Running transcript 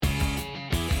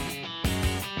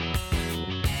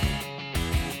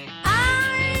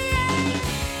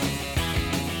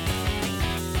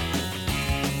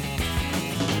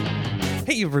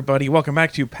Hey everybody, welcome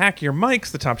back to Pack Your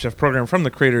Mics, the Top Chef program from the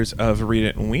creators of Read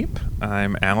It and Weep.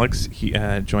 I'm Alex,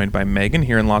 joined by Megan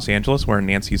here in Los Angeles, where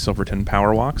Nancy Silverton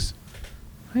power walks.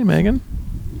 Hi, Megan.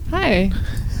 Hi.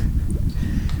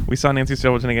 We saw Nancy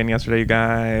Silverton again yesterday, you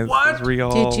guys. What? It's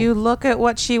real. Did you look at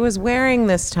what she was wearing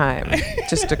this time?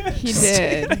 He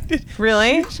did.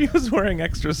 Really? She was wearing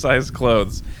extra-sized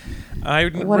clothes. I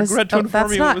regret to inform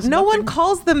that's you not. it was No nothing. one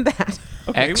calls them that.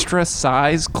 Okay. Extra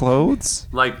size clothes?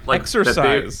 Like Exercise.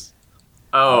 exercise.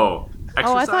 Oh, exercise?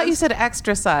 Oh, I thought you said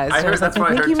extra-sized. I heard was that's like, what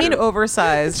I I think heard you mean too.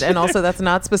 oversized, and also that's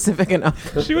not specific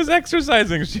enough. She was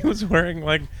exercising. She was wearing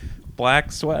like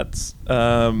black sweats.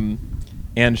 And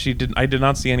I did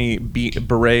not see any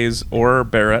berets or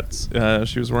barrettes.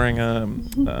 She was wearing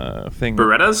a thing.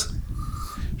 Berettas?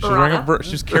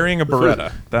 She was carrying a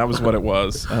Beretta. That was what it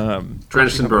was.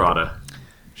 Drenched in burrata.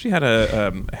 She had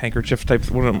a handkerchief type,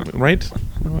 right?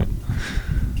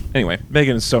 Anyway,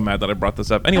 Megan is so mad that I brought this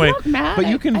up. Anyway, I'm not mad. but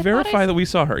you can I thought verify I- that we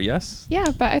saw her, yes?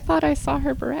 Yeah, but I thought I saw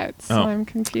her barrettes, so Oh. I'm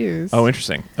confused. Oh,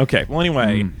 interesting. Okay, well,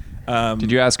 anyway.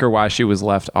 Did you ask her why she was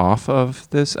left off of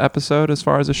this episode as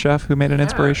far as a chef who made an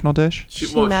inspirational dish? She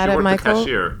mad at worked the Michael?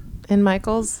 cashier. In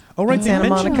Michael's? Oh, right, in they Santa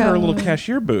mentioned Monica? her little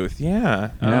cashier booth,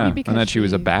 yeah. Yeah, Maybe and that she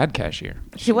was a she- bad cashier.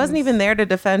 She wasn't even there to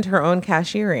defend her own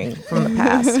cashiering from the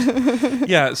past.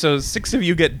 Yeah, so 6 of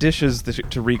you get dishes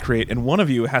to recreate, and one of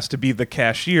you has to be the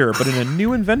cashier, but in a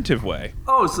new inventive way.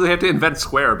 Oh, so they have to invent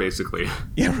Square, basically.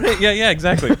 Yeah, right. Yeah,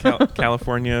 exactly.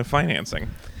 California financing.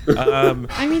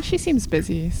 I mean, she seems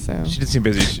busy, so. She did seem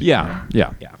busy. Yeah.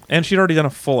 Yeah. And she'd already done a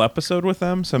full episode with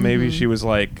them, so maybe she was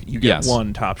like, you get Yes.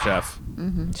 one Top Chef.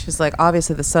 She's like,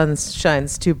 obviously the sun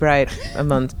shines too bright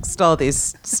amongst all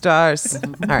these stars.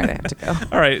 All right, I have to go.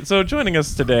 All right, so joining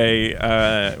us today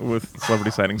with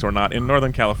Celebrity Sightings or Not in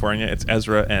Northern California, it's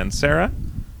Ezra and Sarah.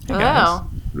 Hey, guys. Oh.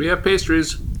 We have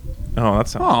pastries. Oh, that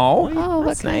sounds... Oh. Oh,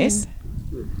 That's what nice.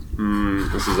 kind?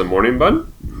 This is a morning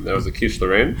bun. That was a quiche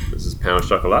Lorraine. This is pain au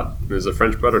chocolat. This is a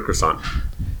French butter croissant.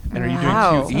 And are you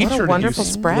Wow, doing two each, what a or wonderful do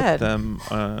you spread. split them?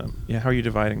 Yeah, how are you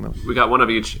dividing them? We got one of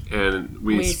each, and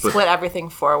We split everything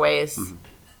 4 ways.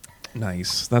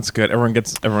 Nice. That's good. Everyone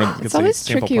gets It's a always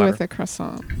sample tricky platter. with a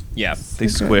croissant. Yeah, they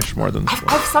So good. squish more than...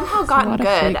 I've somehow gotten lot of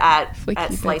good flaky at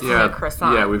bits. slicing Yeah, a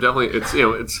croissant. yeah, we've definitely. It's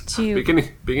Do you-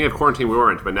 beginning of quarantine. We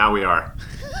weren't, but now we are.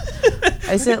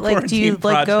 Is it like, do you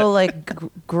Quarantine like go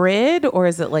like grid, or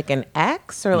is it like an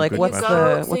X, or like Good what's question.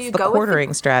 the So what's you the go with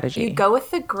quartering strategy? You go with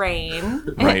the grain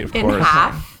Right, of in course.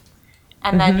 half,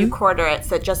 and then you quarter it.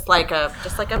 So just like a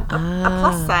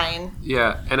plus sign.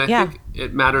 Yeah, and I Yeah. think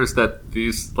it matters that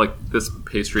these this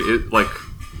pastry it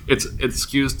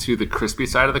skews to the crispy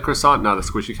side of the croissant, not the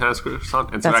squishy kind of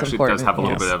croissant, and so it That's actually important, does have a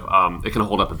little yes. bit of it can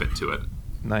hold up a bit to it.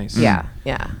 Nice. Yeah.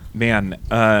 Man,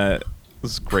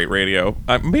 this is great radio.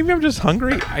 Maybe I'm just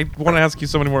hungry. I want to ask you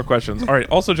so many more questions. All right,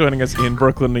 also joining us in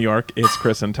Brooklyn, New York, it's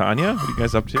Chris and Tanya. What are you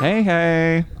guys up to?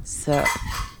 Hey. So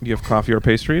Do you have coffee or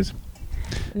pastries?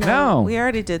 No. we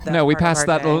already did that. No, we part of passed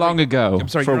our that day. long ago. I'm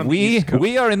sorry, For you're on the we East Coast.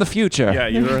 we are in the future. Yeah,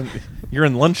 you're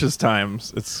in lunches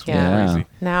times. It's Yeah. crazy.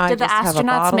 Now Did I the just have a astronauts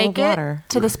bottle make of water. it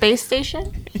to the space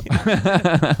station?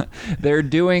 They're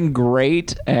doing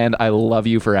great, and I love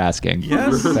you for asking.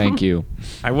 Yes. Thank you.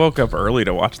 I woke up early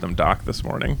to watch them dock this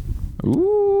morning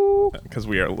Ooh. because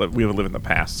we live in the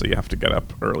past, so you have to get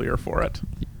up earlier for it.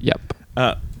 Yep.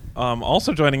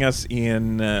 Also joining us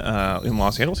in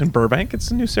Los Angeles, in Burbank, it's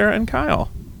the new Sarah and Kyle.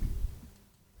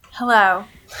 Hello.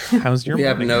 How's your We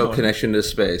have morning no going? connection to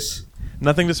space.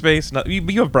 Nothing to space.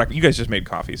 You have breakfast. You guys just made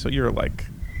coffee, so you're like...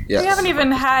 Yes. We haven't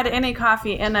even had any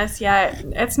coffee in us yet.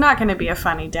 It's not going to be a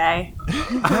funny day.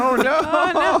 Oh,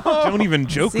 no. Don't even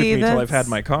joke with See, me till I've that's- had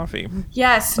my coffee.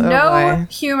 Yes, Oh, no boy.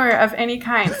 humor of any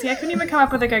kind. See, I couldn't even come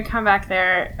up with a good comeback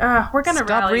there. We're going to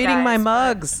Stop reading my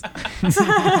mugs.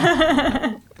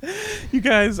 You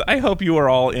guys, I hope you are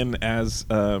all in as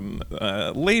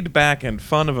laid back and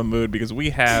fun of a mood because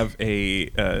we have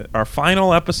our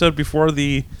final episode before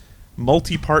the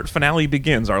multi-part finale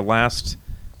begins. Our last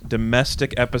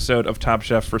domestic episode of Top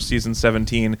Chef for season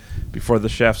 17 before the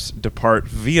chefs depart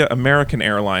via American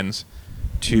Airlines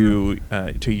to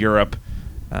Europe,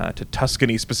 to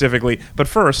Tuscany specifically. But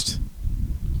first,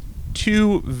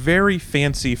 2 very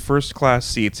fancy first-class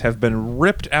seats have been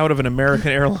ripped out of an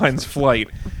American Airlines flight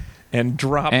and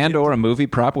dropped Or a movie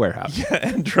prop warehouse.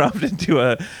 and dropped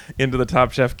into the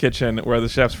Top Chef kitchen, where the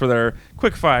chefs, for their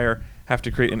quick fire, have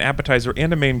to create an appetizer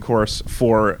and a main course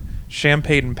for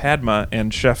Champagne and Padma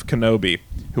and Chef Kenobi.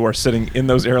 who are sitting in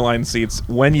those airline seats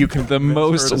when you can. The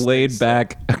most laid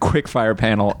back quickfire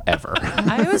panel ever.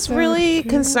 I was really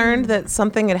concerned that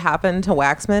something had happened to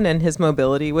Waxman and his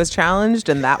mobility was challenged,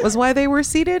 and that was why they were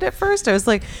seated at first. I was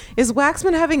like, is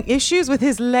Waxman having issues with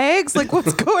his legs? Like,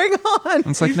 what's going on?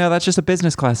 It's like, no, that's just a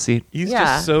business class seat. He's Yeah.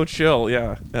 just so chill,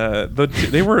 yeah.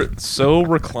 They were so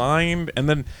reclined, and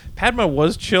then Padma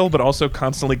was chill, but also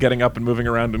constantly getting up and moving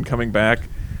around and coming back.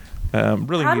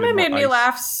 Really Padma needed made more me ice.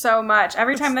 laugh so much.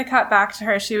 Every time they cut back to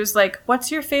her, she was like,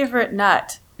 "What's your favorite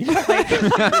nut?"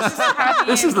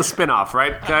 This is the spin-off,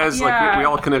 right, guys? Like Yeah. we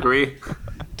all can agree.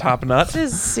 Top nut.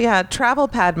 This is, Travel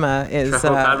Padma is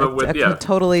Travel Padma with- a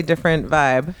totally different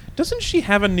vibe. Doesn't she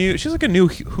have she's like a new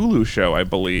Hulu show, I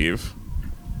believe.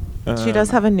 She does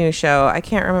have a new show. I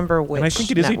can't remember which. I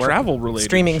think it is a network travel-related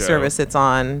streaming show. service it's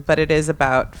on, but it is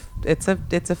about it's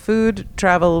a food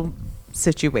travel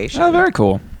situation. Oh, very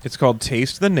cool. It's called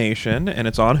Taste the Nation, and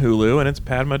it's on Hulu, and it's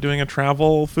Padma doing a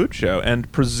travel food show,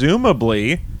 and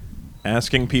presumably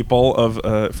asking people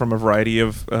from a variety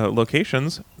of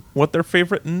locations what their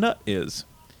favorite nut is.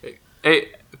 Hey,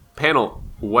 panel,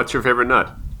 what's your favorite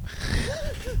nut?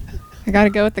 I gotta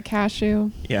go with the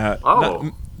cashew. Yeah.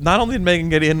 Oh. Not only did Megan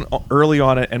get in early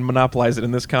on it and monopolize it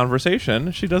in this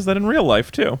conversation, she does that in real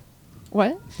life, too.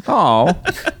 What? Oh.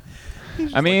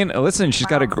 I mean, listen, she's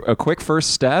got a quick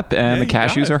first step, and Yeah, the you got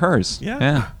cashews it. are hers.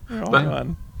 Yeah. They're all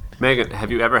gone. Megan, have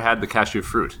you ever had the cashew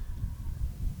fruit?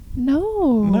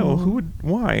 No. No, who would?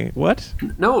 Why? What?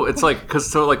 No, it's like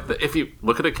if you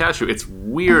look at a cashew, it's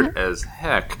weird as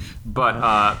heck.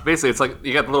 But basically, it's like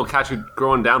you got the little cashew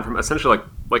growing down from essentially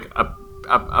like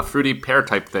a fruity pear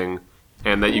type thing,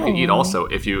 and that you can eat also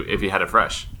if you had it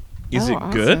fresh. Is Oh,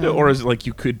 it good, awesome. or is it like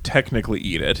you could technically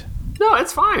eat it? No,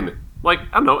 it's fine. Like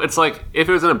I don't know, it's like if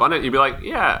it was in abundant, you'd be like,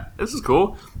 yeah, this is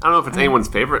cool. I don't know if it's anyone's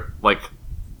favorite like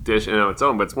dish in and of its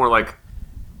own, but it's more like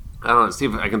I don't know. See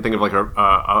if I can think of like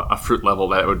a fruit level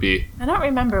that it would be. I don't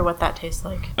remember what that tastes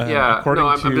like. Yeah, According no,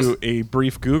 I'm to just- a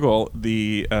brief Google,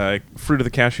 the fruit of the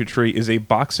cashew tree is a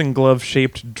boxing glove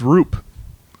shaped drupe.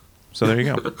 So there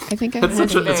you go. I think I It's had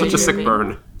such a very sick yummy.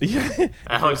 burn. Yeah.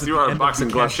 Alex, you are a end of boxing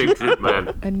the glove shaped fruit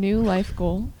man. a new life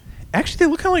goal. Actually,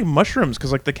 they look kind of like mushrooms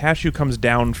because like the cashew comes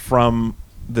down from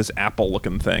this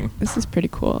apple-looking thing. This is pretty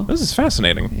cool. This is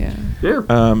fascinating. Yeah. Yeah.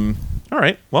 All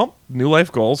right. Well, new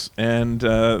life goals and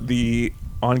the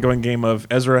ongoing game of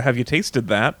Ezra. Have you tasted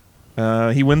that?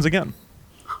 He wins again.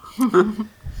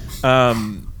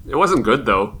 It wasn't good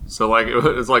though. So like it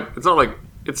was like it's not like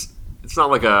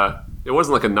it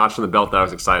wasn't like a notch in the belt that I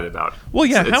was excited about. Well,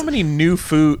 yeah. It's- How many new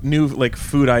food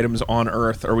items on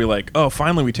Earth are we like? Oh,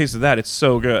 finally we tasted that. It's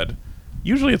so good.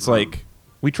 Usually it's like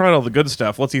we tried all the good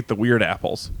stuff. Let's eat the weird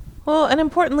apples. Well, and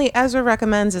importantly, Ezra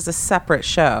Recommends is a separate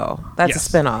show. That's Yes. a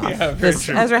spin-off. Yeah, very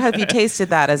true. Ezra, have you tasted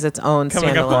that as its own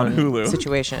Coming up on standalone Hulu.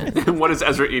 situation? What is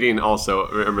Ezra eating? Also,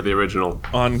 remember the original.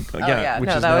 On which No, is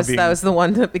that now was being, that was the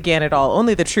one that began it all.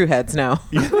 Only the true heads know.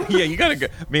 yeah. You gotta go,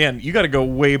 man. You gotta go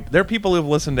way. There are people who've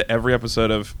listened to every episode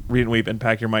of Read and Weep and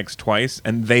Pack Your Mics twice,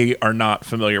 and they are not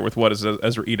familiar with what is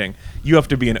Ezra eating. You have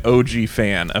to be an OG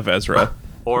fan of Ezra.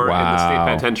 Or in the state Wow.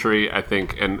 penitentiary, I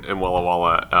think, in Walla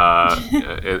Walla,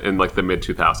 in like the mid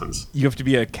 2000s. You have to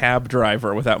be a cab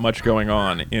driver without much going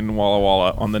on in Walla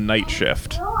Walla on the night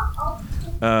shift.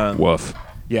 Woof.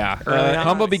 Yeah.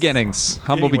 Humble beginnings.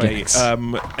 Humble Anyway, beginnings.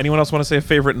 anyone else want to say a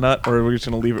favorite nut, or are we just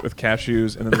going to leave it with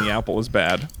cashews and then the apple is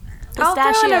bad? I'll throw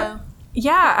in Pistachio.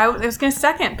 Yeah, I was going to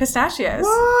second pistachios.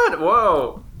 What?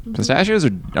 Whoa. Pistachios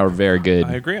are very good.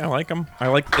 I agree. I like them. I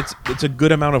like it's a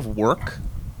good amount of work.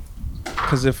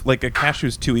 Because if like a cashew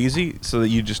is too easy, so that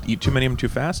you just eat too many of them too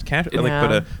fast, but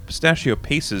Yeah. a pistachio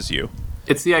paces you.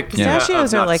 It's the idea.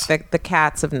 Pistachios of are like nuts. the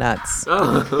cats of nuts.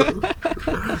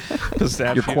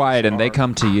 Pistachios You're quiet, and they are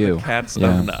come to you. Cats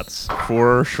Yeah. of nuts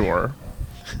for sure.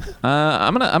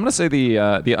 I'm gonna say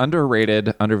the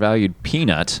underrated, undervalued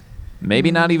peanut.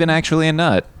 Maybe not even actually a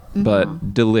nut,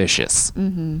 but delicious.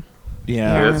 Yeah,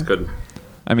 Yeah. that's good.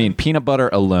 I mean, peanut butter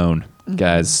alone,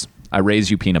 guys. I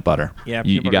raise you peanut butter. Yeah,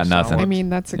 you peanut got butter's nothing. solid. I mean,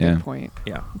 that's a Yeah. good point.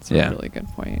 Yeah. It's a Yeah. really good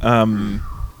point.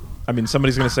 I mean,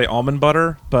 somebody's gonna say almond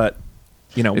butter, but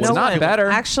you know, It's what- not better.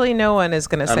 Actually, no one is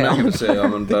going to I'm say not going almond. to say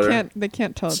almond butter. They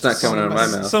can't tell. It's not coming out of my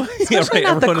mouth. So, yeah, Especially right,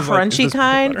 not the everyone is like, is crunchy this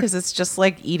kind, butter? because it's just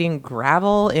like eating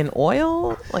gravel in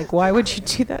oil. Like, why would you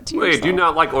do that to yourself? Wait, do you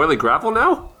not like oily gravel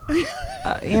now?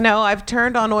 I've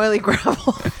turned on oily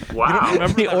gravel. Wow.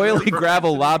 The oily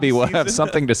gravel lobby will have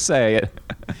something to say.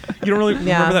 You don't really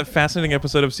Yeah. remember that fascinating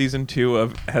episode of season 2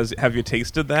 of Have You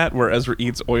Tasted That, where Ezra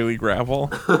eats oily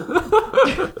gravel?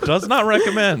 Does not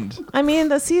recommend. I mean,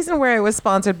 the season where it was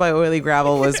sponsored by oily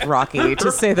gravel was rocky,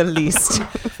 to say the least.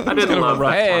 I didn't love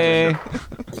that. Hey,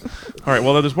 All right.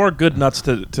 Well, there's more good nuts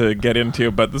to get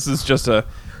into, but this is just a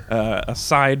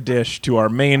side dish to our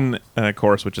main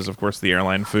course, which is, of course, the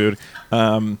airline food.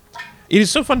 It is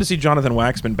so fun to see Jonathan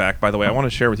Waxman back, by the way. I want to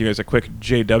share with you guys a quick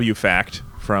JW fact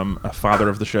from a father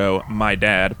of the show, my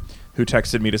dad, who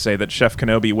texted me to say that Chef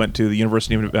Kenobi went to the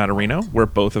University of Nevada, Reno, where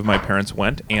both of my parents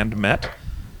went and met.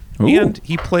 Ooh. And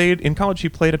in college, he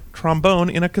played a trombone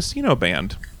in a casino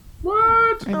band.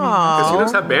 What?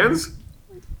 Casinos have bands?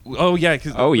 Oh, yeah.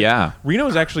 Oh, yeah.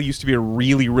 Reno actually used to be a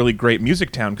really, really great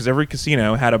music town because every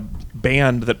casino had a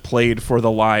band that played for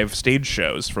the live stage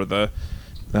shows for the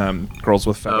girls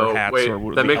with feather hats. Wait,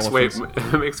 or that the makes elephants.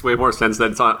 that makes way more sense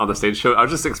than it's on the stage show. I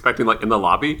was just expecting like in the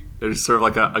lobby, there's sort of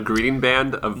like a greeting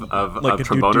band of like a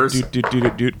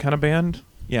tromboners. doot kind of band.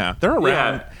 Yeah, they're around.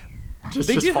 Yeah. They just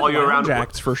did follow have you around. lounge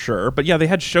acts for sure, but yeah, they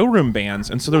had showroom bands,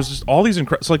 and so there's just all these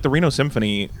incredible. So like the Reno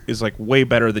Symphony is like way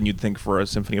better than you'd think for a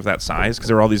symphony of that size because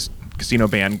there were all these casino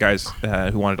band guys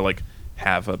who wanted to like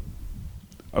have a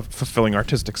fulfilling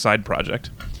artistic side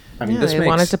project. I mean, Yeah, this they makes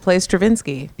wanted to play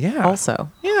Stravinsky. Yeah. Also.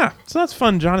 Yeah, so that's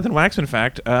fun. Jonathan Waxman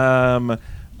fact.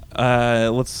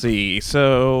 Let's see.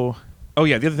 So, oh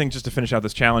yeah, the other thing, just to finish out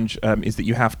this challenge, is that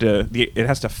you have to. It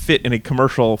has to fit in a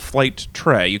commercial flight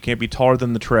tray. You can't be taller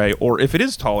than the tray, or if it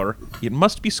is taller, it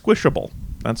must be squishable.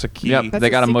 That's a key. Yep. That's They a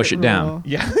gotta mush secret it down. rule.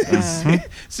 Yeah. Yeah.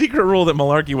 Secret rule that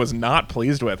Malarkey was not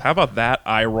pleased with. How about that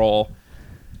eye roll?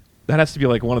 That has to be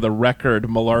like one of the record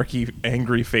Malarkey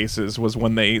angry faces was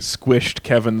when they squished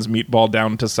Kevin's meatball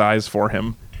down to size for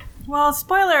him. Well,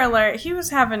 spoiler alert, he was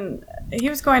going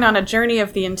on a journey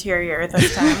of the interior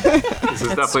this time. This is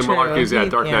definitely true. Malarkey's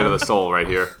Dark Night Yeah. of the Soul right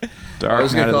here. I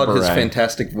was going to Night of call the it his Beret.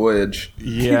 fantastic voyage.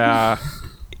 Yeah.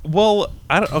 Well,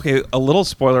 okay, a little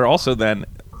spoiler also then.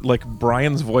 Like,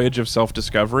 Brian's voyage of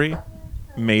self-discovery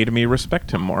made me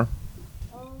respect him more.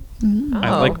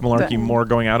 I like Malarkey more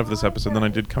going out of this episode than I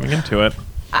did coming into it.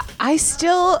 I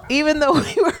still, even though we were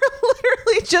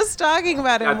literally just talking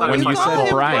about him, I thought when it you was call Volt.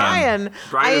 him Brian.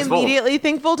 Brian I is Volt. immediately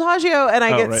think Voltaggio, and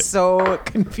I Oh, get right. so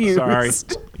confused. Sorry.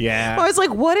 Yeah. I was like,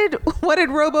 what did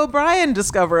Robo Brian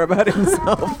discover about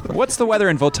himself? What's the weather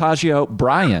in Voltaggio,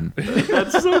 Brian?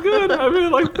 That's so good. I really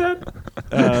like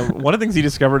that. One of the things he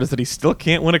discovered is that he still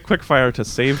can't win a quickfire to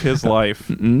save his life.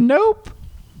 Nope.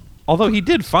 Although he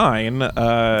did fine.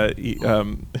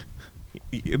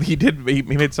 He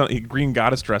made some green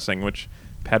goddess dressing, which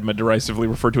Padma derisively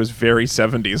referred to as very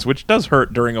 70s, which does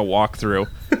hurt during a walkthrough.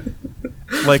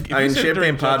 Like, if I you mean, sit there Champagne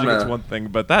and judging, Padma- it's one thing,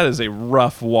 but that is a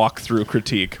rough walkthrough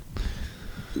critique.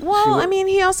 Well, I mean,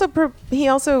 he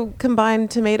also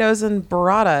combined tomatoes and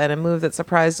burrata in a move that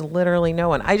surprised literally no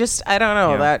one. I don't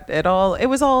know Yeah. it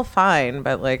was all fine,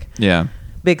 but like Yeah.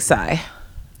 big sigh.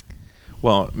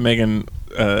 Well, Megan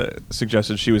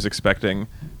suggested she was expecting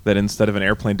that instead of an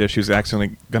airplane dish, she was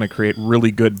accidentally going to create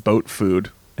really good boat food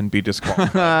and be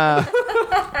disqualified.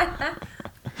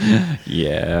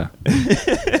 Yeah.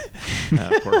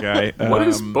 Poor guy. What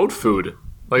is boat food?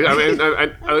 Like, I mean,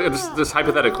 I just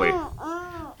hypothetically.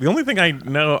 The only thing I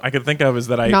know I could think of is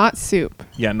that Not soup.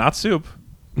 not soup.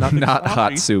 Not hot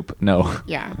sloppy. soup. No.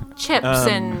 Yeah. Chips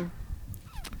and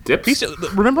Dips?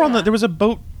 Remember there was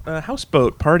a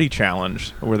houseboat party challenge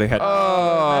where they had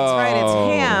That's right. It's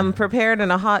ham prepared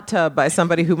in a hot tub by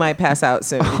somebody who might pass out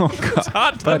soon. it's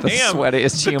hot tub the ham,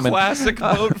 sweatiest the human. classic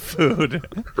boat food.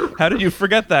 How did you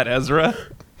forget that, Ezra?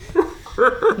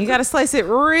 You got to slice it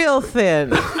real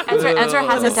thin. Ezra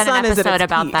hasn't done sun an is at episode its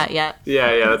about peak. that yet.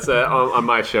 Yeah, that's on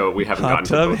my show. We haven't Hot gotten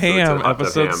to tub boat food, so ham, hot tub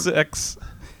episode ham. 6.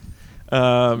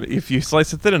 If you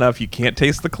slice it thin enough, you can't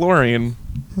taste the chlorine.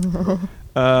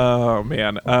 Oh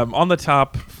man! On the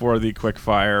top for the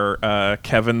quickfire,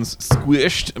 Kevin's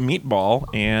squished meatball,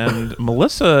 and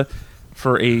Melissa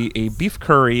for a beef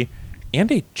curry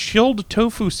and a chilled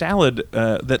tofu salad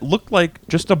that looked like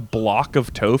just a block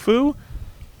of tofu.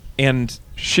 And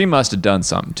She must have done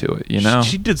something to it, you know?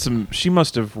 she did some. She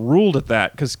must have ruled at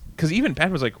that because even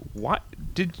Pat was like, "What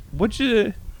did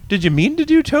you mean to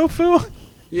do tofu?"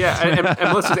 Yeah, and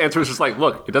Melissa's answer is just like,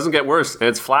 look, it doesn't get worse, and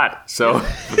it's flat. So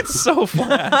It's so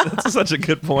flat. That's such a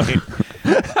good point.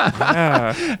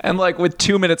 Yeah. And like with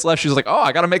 2 minutes left, she's like, "Oh,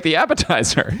 I gotta make the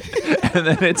appetizer," and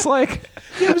then it's like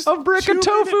a brick of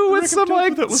tofu with some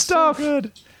like stuff. So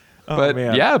good. Oh, But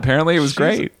man. yeah, apparently it was She's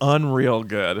great. unreal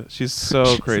good. She's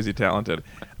so crazy talented.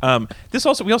 We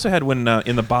also had when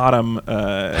in the bottom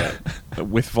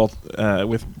with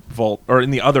Volt or in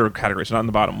the other categories, not in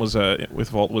the bottom was with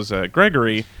Volt was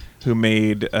Gregory who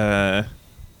made wait,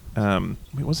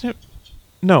 wasn't it?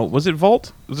 No, was it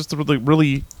Volt? Was this the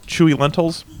really chewy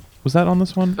lentils? Was that on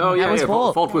this one? Oh yeah, That was yeah.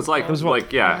 Volt. Volt was like,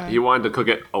 he wanted to cook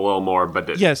it a little more, but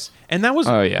did. Yes, and that was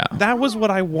that was what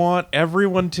I want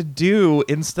everyone to do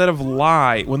instead of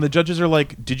lie. When the judges are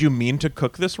like, "Did you mean to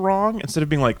cook this wrong?" Instead of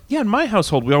being like, "Yeah, in my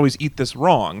household we always eat this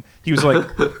wrong." He was like,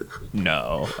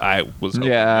 "No, I was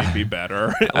hoping it'd be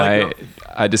better."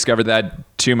 I discovered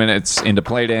that 2 minutes into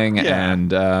plating, and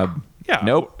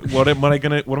nope. What am I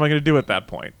gonna do at that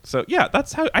point? So yeah,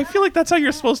 that's how I feel like that's how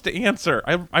you're supposed to answer.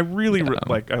 I really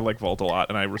I like Volt a lot,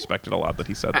 and I respect it a lot that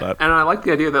he said that. And I like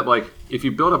the idea that like if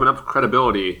you build up enough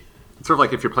credibility, it's sort of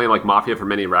like if you're playing like Mafia for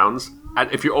many rounds,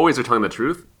 and if you always are telling the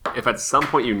truth, if at some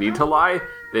point you need to lie,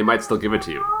 they might still give it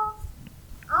to you.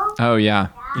 Oh yeah,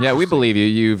 we believe you.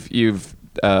 You've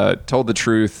told the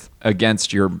truth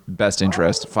against your best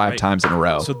interest 5 times in a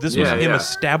row. So this was him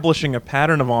establishing a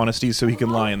pattern of honesty so he can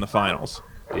lie in the finals.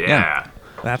 Yeah.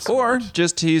 That's or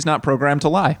just he's not programmed to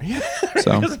lie.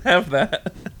 So he doesn't have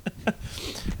that.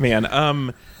 Man,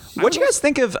 what do you guys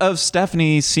think of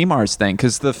Stephanie Seamar's thing?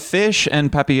 Because the fish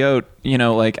and papillote,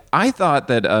 like I thought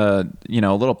that a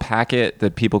little packet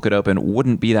that people could open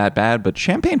wouldn't be that bad, but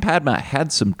Champagne Padma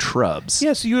had some trubs.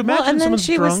 Yeah, so you imagine and then someone's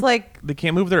she drunk, was like, they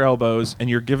can't move their elbows, and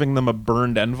you're giving them a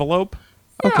burned envelope.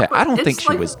 Okay, but I don't think it's she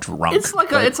like- was drunk. It's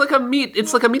like a meat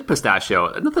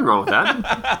pistachio. Nothing wrong with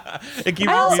that.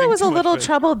 I also was a little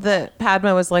troubled that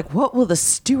Padma was like, "What will the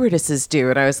stewardesses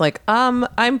do?" And I was like,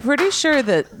 I'm pretty sure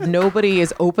that nobody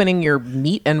is opening your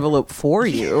meat envelope for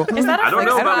you." Is that a I don't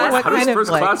know fixed about what how does kind of, first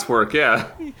like- class work. Yeah.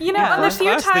 You know, and the few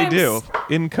Class, times they do.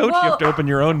 In coach, you have to Well- open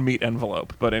your own meat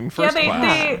envelope, but in first class,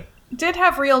 they did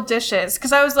have real dishes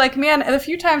because I was like, man, the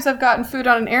few times I've gotten food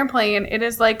on an airplane, it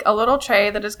is like a little tray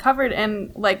that is covered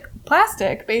in like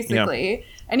plastic, basically,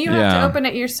 and you have to open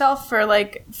it yourself for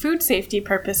like food safety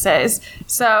purposes.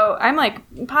 So I'm like,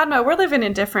 Padma, we're living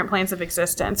in different planes of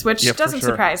existence, which Yeah, for doesn't sure.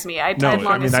 surprise me. I'd No, long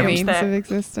I mean, assumed Means of that.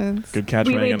 existence. good catch,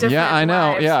 We lead Megan. different Yeah, I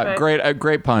know. lives, Yeah, but-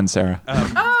 great pun, Sarah.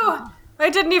 Oh, I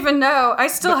didn't even know. I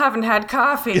still haven't had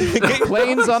coffee.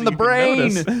 Planes on the You can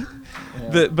brain. notice.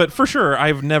 But for sure,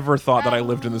 I've never thought that I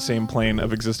lived in the same plane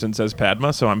of existence as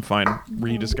Padma, so I'm fine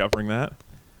rediscovering that.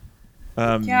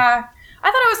 Yeah.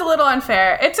 I thought it was a little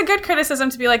unfair. It's a good criticism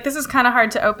to be like, this is kind of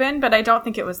hard to open, but I don't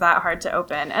think it was that hard to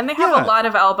open. And they have Yeah. a lot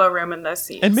of elbow room in those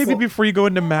seats. And maybe before you go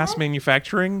into mass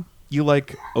manufacturing, you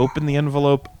like open the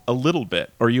envelope a little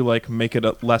bit, or you like make it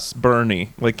less burny.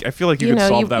 Like I feel like you could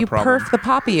solve that you problem. perf the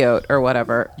papillote or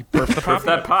whatever. Perf the pop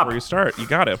that pop. before you start. You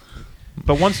got it.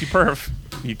 But once you perf,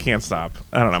 you can't stop.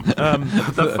 I don't know.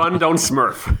 The fun don't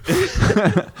smurf.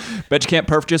 Bet you can't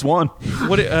perf just one.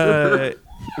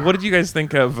 What did you guys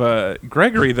think of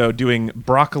Gregory though doing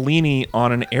broccolini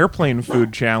on an airplane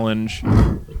food challenge?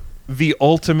 The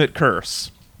ultimate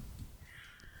curse.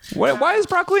 Why is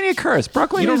broccolini a curse?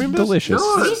 Broccolini don't is remember this? delicious.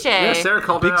 CJ. Yeah, Sarah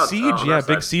called Big it out. Siege, Oh, yeah, that's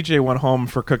Big that. CJ went home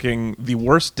for cooking the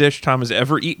worst dish Tom has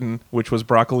ever eaten, which was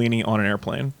broccolini on an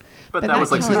airplane. But But that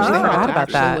was like challenge, 60 they I had forgot to about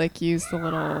actually, that. like use the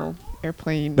little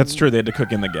airplane. That's true. They had to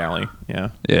cook in the galley.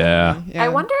 Yeah. Yeah. Yeah. I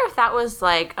wonder if that was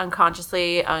like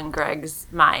unconsciously on Greg's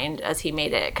mind as he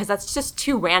made it, because that's just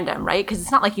too random, right? Because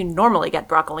it's not like you normally get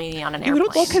broccolini on an airplane.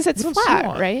 Well, because it's We don't see flat,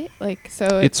 one. right? Like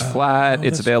so. It's flat. It's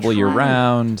that's available year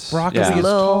round. Broccoli Yeah. is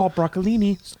tall,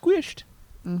 broccolini squished.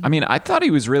 I mean, I thought he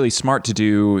was really smart to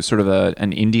do sort of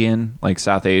an Indian, like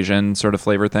South Asian sort of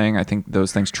flavor thing. I think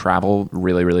those things travel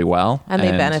really, really well. And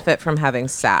they benefit from having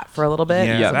sat for a little bit.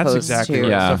 Yeah, as that's opposed exactly to- right.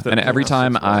 Yeah, Stuff that and every else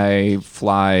time is well. I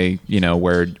fly,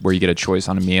 where you get a choice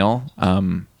on a meal,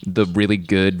 the really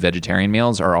good vegetarian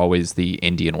meals are always the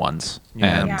Indian ones.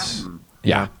 Yeah. And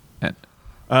yeah. And-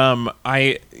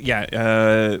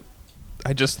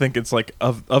 I just think it's like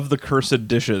of the cursed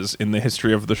dishes in the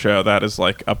history of the show, that is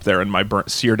like up there in my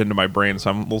seared into my brain. So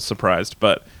I'm a little surprised,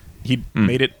 but he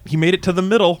made it. He made it to the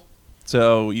middle,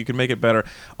 so you can make it better.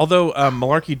 Although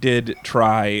Malarkey did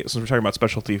try, since we're talking about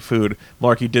specialty food,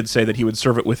 Malarkey did say that he would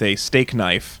serve it with a steak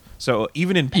knife. So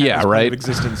even in Padma's plane right. of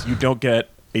existence, you don't get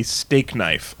a steak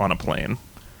knife on a plane.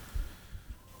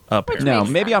 no, makes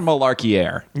maybe on Malarkey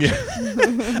Air.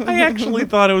 I actually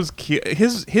thought it was cute.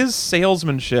 His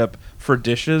salesmanship for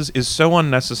dishes is so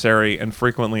unnecessary and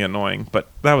frequently annoying, but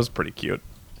that was pretty cute.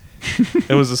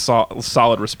 It was a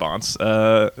solid response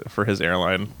for his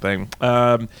airline thing.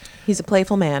 He's a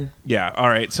playful man. Yeah, all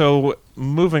right. So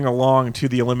moving along to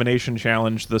the elimination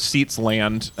challenge, the seats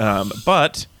land,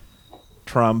 but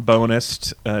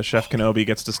trombonist Chef Kenobi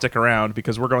gets to stick around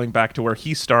because we're going back to where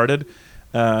he started.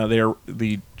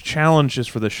 The challenge is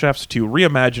for the chefs to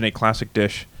reimagine a classic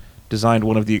dish designed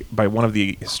by one of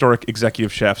the historic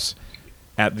executive chefs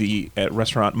at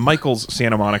restaurant Michael's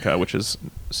Santa Monica, which is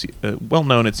well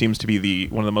known. It seems to be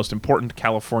one of the most important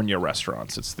California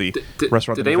restaurants. It's the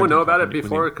restaurant. Did that anyone invented know about it California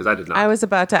before? cuisine. Because I did not. I was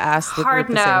about to ask the Hard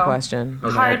group the no. same question.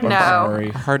 Hard no. Sorry.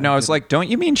 Hard no. It's like, don't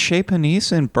you mean Chez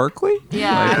Panisse in Berkeley?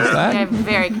 Yeah, Like, is that- I'm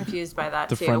very confused by that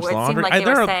The too. French where it seemed Laundry? like they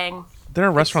there were are- saying There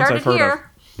are restaurants I've started heard here.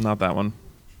 of. Not that one.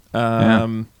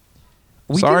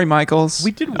 Sorry, Michaels.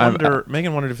 We did wonder.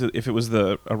 Megan wondered if it was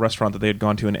a restaurant that they had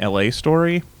gone to in L.A.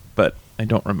 Story, but I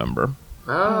don't remember.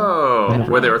 Oh,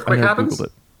 where the earthquake I never happens? Googled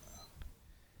it.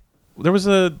 There was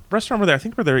a restaurant where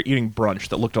they were eating brunch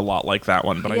that looked a lot like that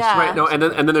one, but Yeah. Right. No, and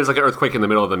then there's like an earthquake in the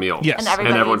middle of the meal. Yes. and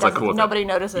And everyone's like doesn't- cool with it. nobody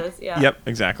notices. Yeah. Yep,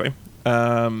 exactly.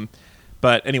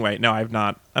 But anyway, no, I've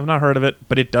not heard of it,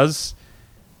 but it does.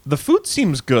 The food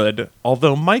seems good,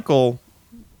 although Michael,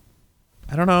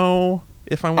 I don't know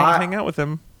if I want to hang out with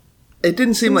him. It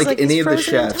didn't seem Seems like like any he's of the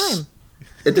frozen in chefs. time.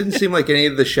 It didn't seem like any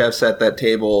of the chefs at that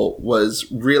table was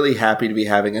really happy to be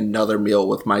having another meal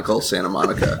with Michael Santa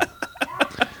Monica.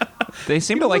 They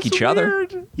seem to like It was each other.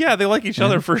 weird. Yeah, they like each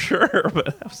other for sure, but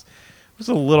it was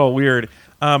a little weird.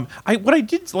 What I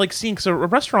did like seeing, so a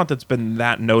restaurant that's been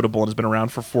that notable and has been around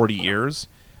for 40 years,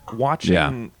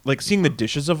 watching, like seeing the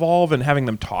dishes evolve and having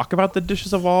them talk about the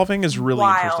dishes evolving is really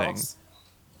interesting.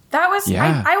 That was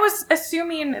Yeah. I was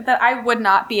assuming that I would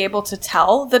not be able to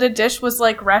tell that a dish was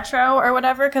like retro or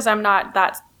whatever because I'm not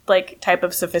that like type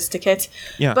of sophisticate.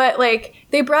 Yeah. But like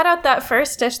they brought out that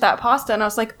first dish, that pasta, and I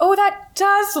was like, oh, that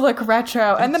does look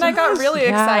retro. And then I got really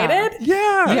excited.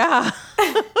 Yeah. Yeah.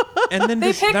 And then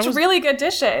They that picked was, really good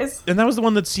dishes. and that was the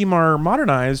one that Seymour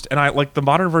modernized, and I like the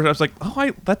modern version. I was like,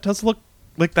 that does look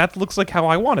like that looks like how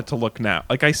I want it to look now.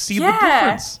 Like I see the Yeah.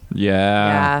 difference.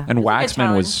 Yeah. And It was a good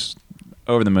Waxman was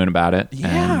over the moon about it.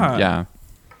 Yeah. And, yeah.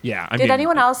 Yeah. I Did mean,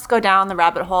 anyone else go down the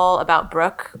rabbit hole about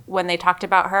Brooke when they talked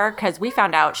about her? Because we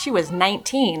found out she was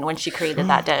 19 when she created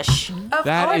that dish.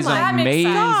 That is that makes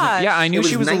amazing. sense. Yeah, I knew It was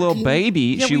she was a little 19? baby.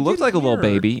 Yeah, she we looked did like a little hear.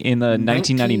 baby in the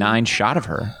 1999 shot of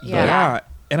her. Yeah.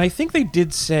 And I think they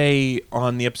did say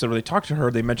on the episode where they talked to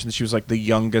her, they mentioned that she was like the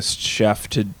youngest chef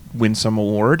to win some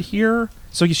award here.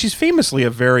 So she's famously a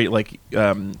very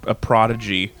a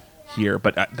prodigy here,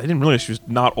 but I didn't realize she was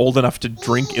not old enough to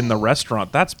drink in the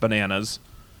restaurant. That's bananas.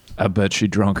 I bet she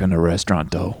drunk in a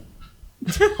restaurant, though.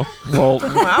 Well,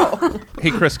 wow. Hey,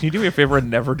 Chris, can you do me a favor and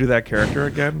never do that character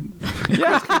again? Do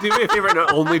me a favor and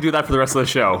only do that for the rest of the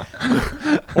show.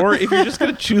 Or if you're just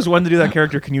going to choose one to do that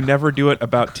character, can you never do it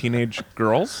about teenage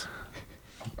girls?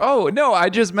 Oh, no, I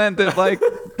just meant that, like...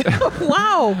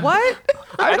 Wow. What?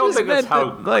 I don't just think that's meant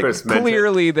how that, like, Chris meant it.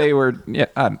 clearly they were... Yeah,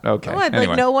 okay. What? Anyway.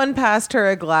 Like no one passed her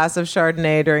a glass of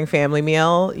Chardonnay during family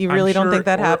meal? You really I'm don't sure- think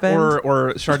that happened?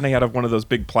 Or Chardonnay out of one of those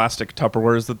big plastic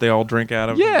Tupperwares that they all drink out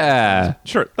of? Yeah.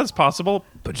 Sure, that's possible.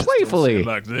 But just Playfully. don't say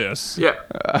it like this. Yeah.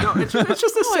 No, it's just a No,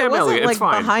 it Sam wasn't Elliott. like It's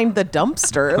fine. behind the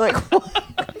dumpster. Like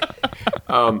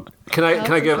what? Can I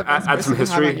add some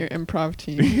history? on your improv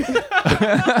team.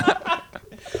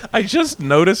 I just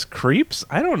noticed creeps.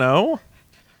 I don't know.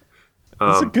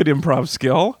 That's a good improv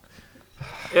skill.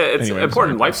 Yeah, it's Anyway, an I'm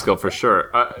important sorry. life skill for sure.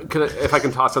 If I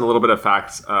can toss in a little bit of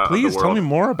facts. Of Please the tell world. me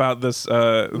more about this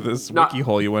Not- wiki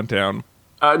hole you went down.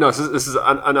 No, this is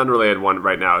an unrelated one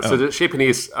right now. So Chez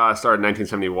Panisse started in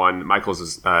 1971. Michael's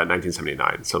is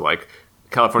 1979. So like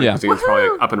California Yeah. cuisine is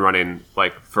probably up and running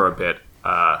like for a bit.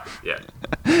 Yeah.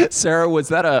 Sarah, was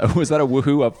that a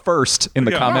woohoo up first in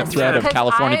the Yeah. comment Yes, thread of because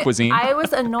California cuisine? I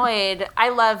was annoyed. I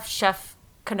love Chef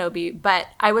Kenobi, but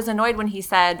I was annoyed when he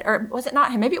said, or was it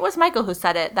not him? Maybe it was Michael who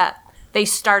said it, that they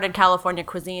started California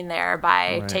cuisine there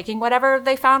by taking whatever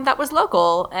they found that was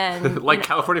local and Like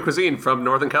California cuisine from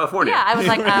Northern California. Yeah, I was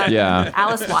like, Yeah.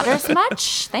 Alice Waters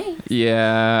much? Thanks.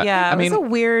 yeah. Yeah, I it mean, was a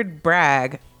weird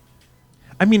brag.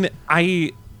 I mean,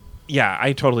 I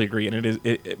totally agree, and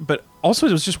but also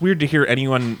it was just weird to hear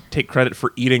anyone take credit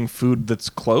for eating food that's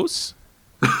close.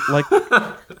 Like,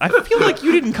 I feel like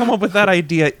you didn't come up with that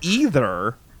idea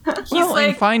either. He's well, in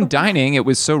like, fine dining, it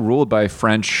was so ruled by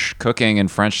French cooking and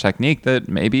French technique that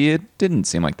maybe it didn't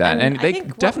seem like that. And I they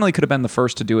think definitely could have been the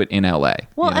first to do it in LA.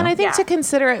 Well, you know? and I think Yeah. to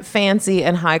consider it fancy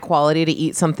and high quality to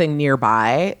eat something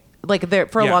nearby, like there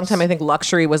for a long Yes. time, I think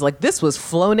luxury was like this was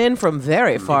flown in from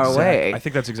very far away. I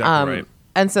think that's exactly right.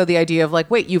 And so the idea of like,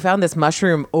 wait, you found this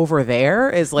mushroom over there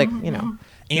is like, you know,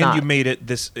 And not- you made it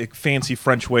this fancy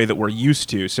French way that we're used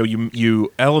to. So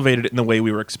you elevated it in the way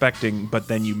we were expecting, but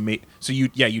then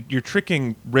you're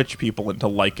tricking rich people into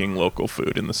liking local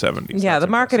food in the 70s. yeah, That's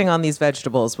the marketing on these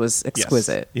vegetables was impressive. Yes.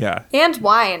 exquisite. Yeah. and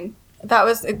wine. that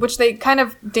was, which they kind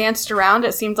of danced around.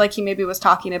 It seemed like he maybe was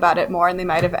talking about it more, and they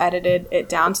might have edited it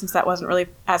down since that wasn't really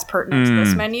as pertinent to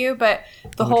this menu. But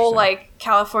the whole like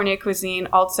California cuisine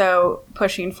also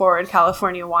pushing forward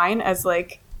California wine as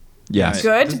like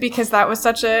good, because that was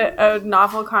such a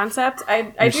novel concept.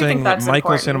 I do think that's Michael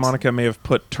important. Santa Monica may have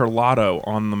put Terlato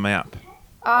on the map.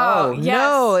 Oh, yes.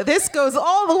 no, this goes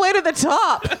all the way to the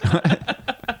top.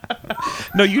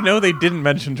 No, they didn't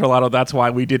mention Terlato. That's why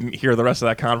we didn't hear the rest of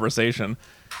that conversation.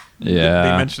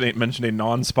 Yeah. They mentioned a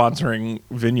non-sponsoring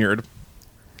vineyard.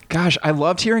 Gosh, I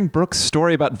loved hearing Brooke's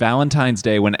story about Valentine's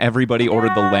Day when everybody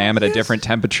ordered the lamb at a different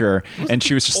temperature, and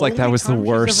she was just like, that was the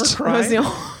worst.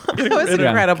 That was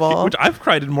incredible. Which I've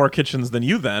cried in more kitchens than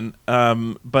you then.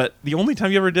 But the only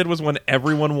time you ever did was when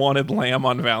everyone wanted lamb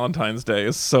on Valentine's Day.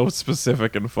 It's so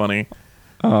specific and funny.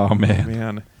 Oh,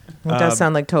 man. It does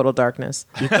sound like total darkness.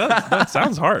 It does. That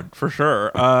sounds hard for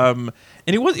sure. And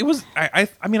it was. I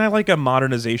mean, I like a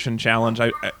modernization challenge.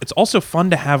 It's also fun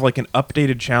to have like an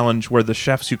updated challenge where the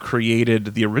chefs who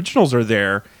created the originals are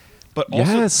there, but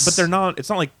also, but they're not. It's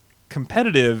not like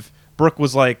competitive. Brooke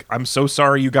was like, "I'm so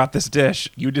sorry you got this dish.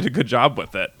 You did a good job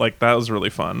with it." Like that was really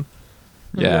fun.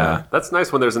 Yeah. That's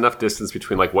nice when there's enough distance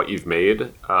between like what you've made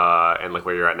and like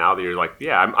where you're at now that you're like,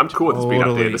 yeah, I'm cool with this being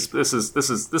updated.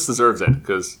 This deserves it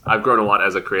because I've grown a lot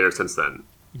as a creator since then.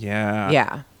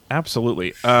 Yeah,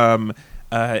 absolutely. And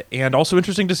also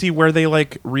interesting to see where they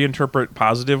like reinterpret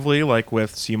positively, like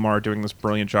with Seymour doing this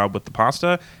brilliant job with the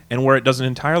pasta, and where it doesn't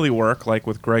entirely work, like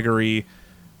with Gregory.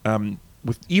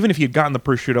 With even if you'd gotten the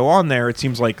prosciutto on there, it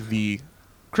seems like the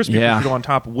crispy prosciutto on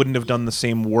top wouldn't have done the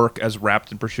same work as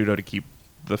wrapped in prosciutto to keep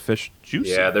the fish juicy.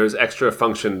 Yeah, there's extra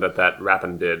function that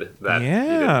wrapping did.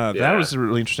 That was a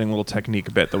really interesting little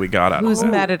technique bit that we got out of it. Who's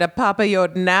mad at a Papa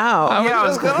Yod now? I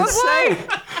was gonna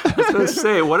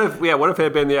say, what if it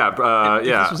had been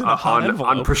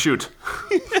on prosciutto?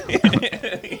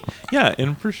 Yeah,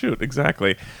 in prosciutto,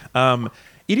 exactly.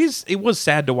 It was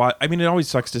sad to watch. I mean, it always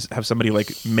sucks to have somebody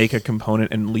like make a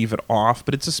component and leave it off,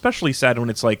 but it's especially sad when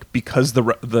it's like because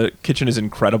the kitchen is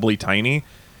incredibly tiny,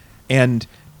 and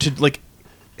to like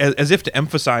as if to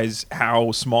emphasize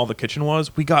how small the kitchen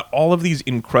was, we got all of these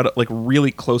incredible, like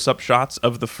really close-up shots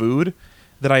of the food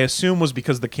that I assume was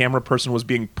because the camera person was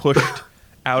being pushed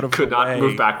out of could the way. not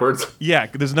move backwards. Yeah,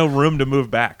 there's no room to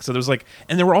move back. So there's like,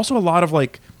 and there were also a lot of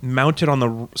like mounted on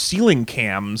the ceiling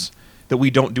cams that we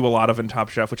don't do a lot of in Top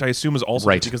Chef, which I assume is also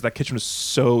because that kitchen was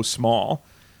so small.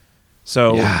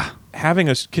 So having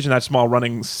a kitchen that small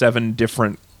running 7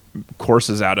 different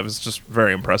courses out of is just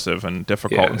very impressive and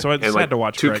difficult. And so it's sad to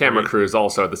watch 2 camera crews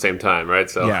also at the same time, right?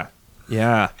 So yeah,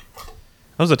 that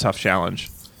was a tough challenge.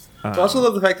 I also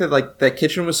love the fact that like that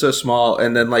kitchen was so small,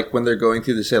 and then like when they're going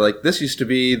through, they say like this used to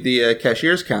be the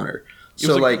cashier's counter.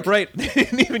 So like right, they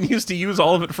didn't even used to use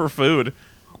all of it for food.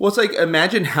 Well, it's like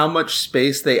imagine how much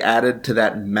space they added to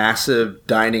that massive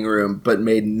dining room, but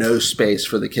made no space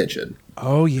for the kitchen.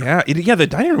 Oh yeah, the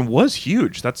dining room was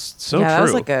huge. That's so true. Yeah, that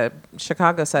was like a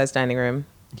Chicago-sized dining room.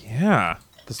 Yeah,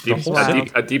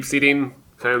 a deep seating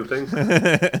kind of thing.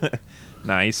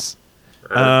 Nice.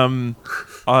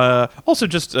 Also,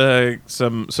 just one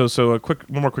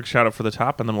more quick shout out for the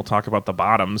top, and then we'll talk about the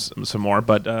bottoms some more.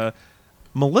 But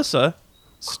Melissa,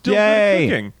 still good at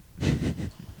cooking.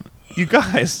 You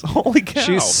guys, holy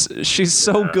cow! She's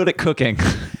so good at cooking.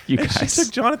 You guys. She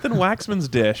took Jonathan Waxman's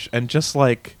dish and just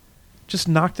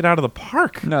knocked it out of the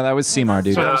park. No, that was Seymour,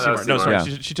 dude.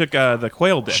 She took the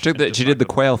quail dish. She did the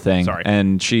quail thing. Sorry.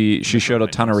 And she showed a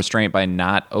ton of restraint by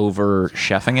not over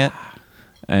chefing it,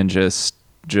 and just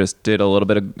did a little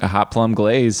bit of hot plum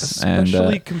glaze,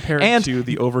 especially compared to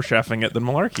the over chefing it that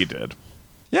Malarkey did.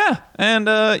 Yeah, and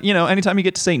anytime you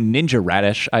get to say ninja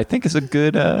radish, I think is a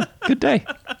good day.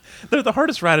 They're the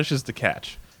hardest radishes to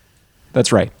catch.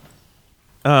 That's right.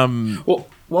 Well,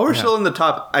 while we're still in the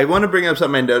top, I want to bring up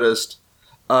something I noticed.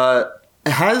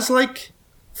 Has like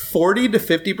 40 to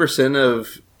 50%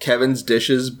 of Kevin's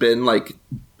dishes been like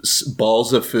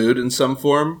balls of food in some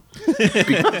form? He's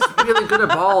really good at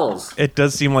balls. It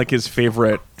does seem like his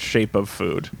favorite shape of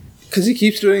food. Because he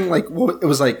keeps doing was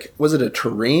it a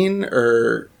terrine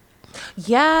or?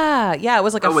 Yeah, it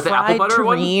was like a fried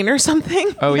terrine or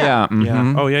something. Oh yeah. Mm-hmm.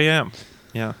 Yeah. Oh yeah.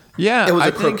 Yeah, it was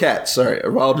a croquette. Sorry, a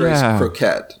wild rice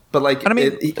croquette. But like,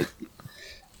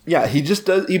 he just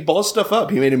does. He balls stuff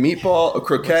up. He made a meatball, a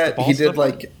croquette. He did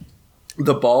like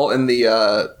the ball in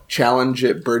the challenge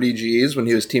at Birdie G's when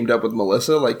he was teamed up with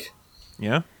Melissa. Like,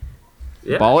 yeah.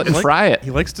 Ball it and fry it.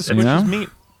 He likes to switch his meat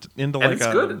into like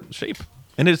a shape.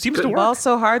 And it seems to work. Ball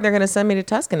so hard, they're going to send me to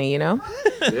Tuscany,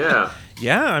 Yeah.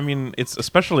 Yeah, I mean, it's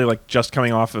especially like just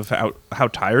coming off of how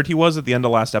tired he was at the end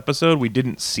of last episode. We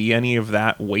didn't see any of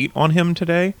that weight on him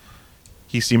today.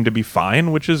 He seemed to be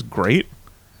fine, which is great.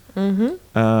 Yeah,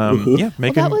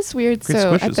 that was weird. So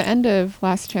squishes. at the end of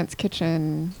Last Chance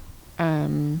Kitchen,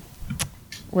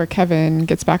 where Kevin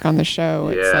gets back on the show,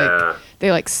 it's like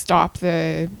they like stop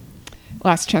the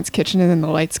Last Chance Kitchen, and then the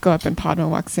lights go up, and Padma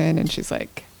walks in, and she's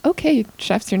like, "Okay,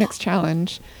 chef's your next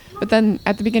challenge." But then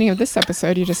at the beginning of this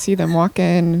episode, you just see them walk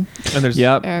in, and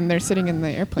they're sitting in the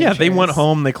airplane. Yeah, chairs. they went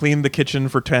home. They cleaned the kitchen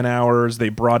for 10 hours. They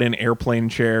brought in airplane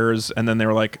chairs, and then they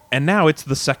were like, "And now it's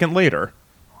the second later."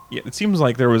 Yeah, it seems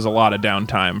like there was a lot of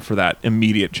downtime for that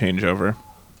immediate changeover.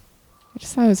 I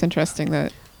just thought it was interesting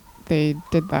that they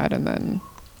did that, and then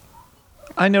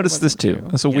I noticed this too.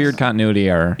 It's a weird continuity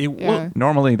error.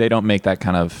 Normally, they don't make that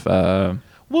kind of.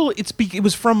 Well, it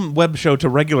was from web show to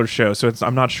regular show, so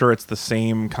I'm not sure it's the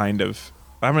same kind of.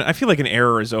 I mean, I feel like an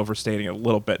error is overstating it a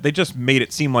little bit. They just made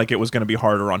it seem like it was going to be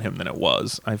harder on him than it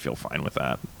was. I feel fine with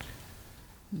that.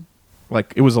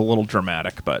 Like, it was a little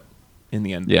dramatic, but in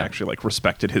the end, they actually like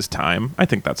respected his time. I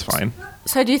think that's fine.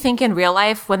 So do you think in real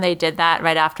life, when they did that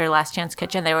right after Last Chance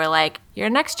Kitchen, they were like, "Your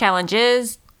next challenge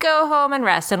is go home and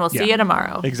rest, and we'll see you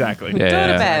tomorrow." Exactly. Go to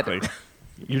bed. Exactly.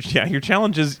 Your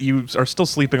challenge is you are still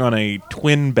sleeping on a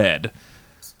twin bed.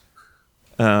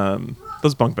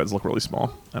 Those bunk beds look really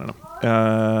small. I don't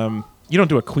know. You don't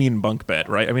do a queen bunk bed,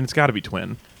 right? I mean, it's got to be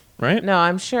twin, right? No,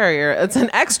 I'm sure it's an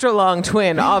extra long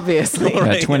twin, obviously.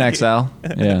 Yeah, twin XL.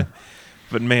 Yeah.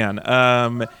 But man,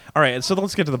 all right. So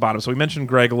let's get to the bottom. So we mentioned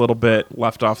Greg a little bit,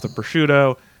 left off the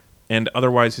prosciutto, and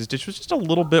otherwise his dish was just a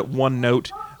little bit one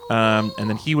note. And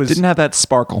then he didn't have that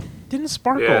sparkle. Didn't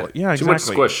sparkle. Yeah, exactly. Too much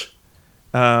squish.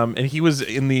 And he was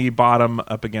in the bottom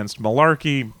up against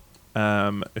Malarkey,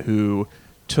 who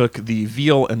took the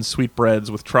veal and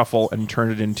sweetbreads with truffle and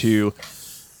turned it into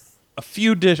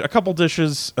a couple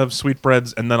dishes of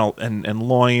sweetbreads, and then and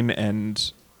loin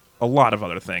and a lot of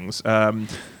other things.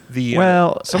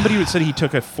 Somebody said he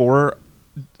took a four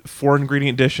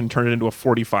ingredient dish and turned it into a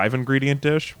 45 ingredient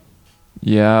dish.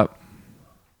 Yeah.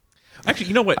 Actually,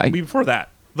 you know what? Before that,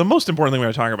 the most important thing we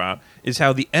were talking about is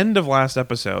how the end of last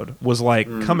episode was like,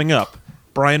 coming up,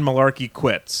 Brian Malarkey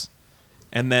quits.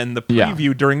 And then the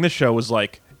preview during the show was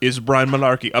like, is Brian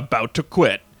Malarkey about to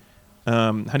quit?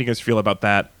 How do you guys feel about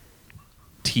that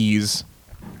tease?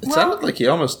 It sounded like he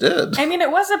almost did. I mean,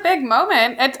 it was a big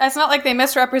moment. It's not like they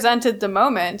misrepresented the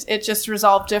moment. It just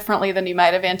resolved differently than you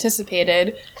might have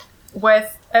anticipated,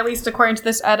 with, at least according to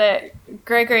this edit,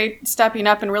 Gregory stepping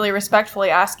up and really respectfully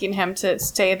asking him to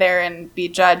stay there and be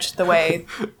judged the way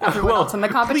everyone else in the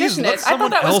competition is. I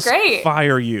thought that was great.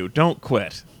 Fire you. Don't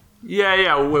quit.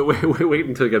 Yeah. Wait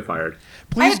until you get fired.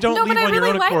 Please don't leave on your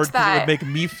own accord, because it would make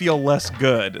me feel less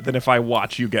good than if I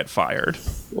watch you get fired.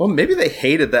 Well, maybe they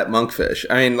hated that monkfish.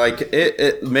 I mean, like,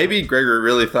 it maybe Gregory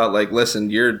really thought, like, listen,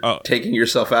 you're taking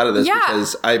yourself out of this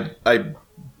because I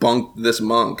bunked this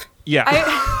monk.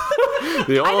 Yeah.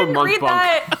 The old monk read bunk.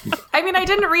 that. I mean, I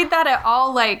didn't read that at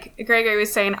all. Like Gregory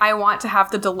was saying, I want to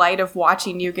have the delight of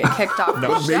watching you get kicked off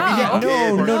the show.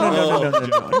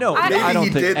 No. I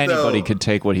don't think anybody could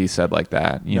take what he said like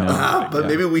that. You know, but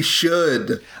maybe we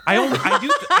should.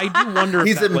 I do wonder.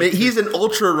 He's an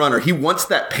ultra runner. He wants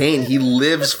that pain. He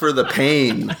lives for the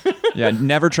pain. Yeah,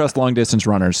 never trust long distance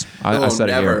runners. I said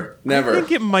it here. Never. I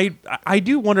think it might. I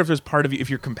do wonder if there's part of you, if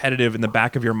you're competitive in the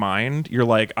back of your mind, you're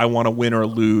like, I want to win or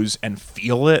lose and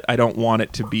feel it. I don't want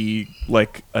it to be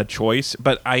like a choice.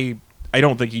 But I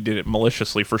don't think he did it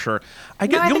maliciously, for sure. I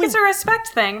think it's a respect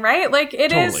thing, right? Like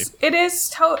it is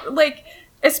like,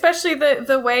 especially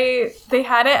the way they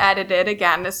had it edited,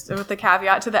 again, with the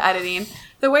caveat to the editing,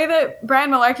 the way that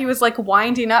Brian Malarkey was like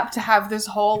winding up to have this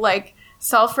whole like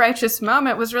self-righteous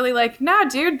moment was really like, nah,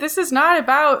 dude, this is not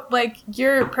about like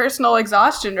your personal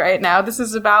exhaustion right now. This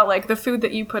is about like the food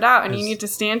that you put out, and you need to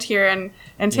stand here and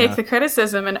take the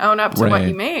criticism and own up to what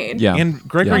you made. Yeah. And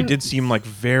Gregory did seem like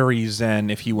very zen.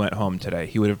 If he went home today,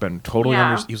 he would have been totally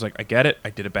he was like, I get it.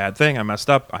 I did a bad thing. I messed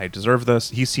up. I deserve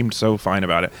this. He seemed so fine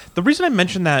about it. The reason I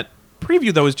mentioned that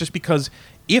preview, though, is just because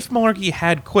if Malarkey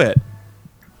had quit,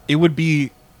 it would be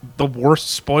the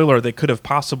worst spoiler they could have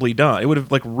possibly done. It would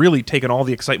have like really taken all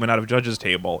the excitement out of Judge's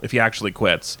table if he actually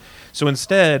quits. So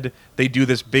instead, they do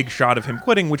this big shot of him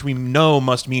quitting, which we know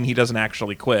must mean he doesn't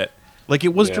actually quit. Like,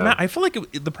 it was dramatic. I feel like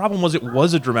the problem was it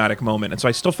was a dramatic moment, and so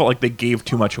I still felt like they gave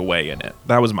too much away in it.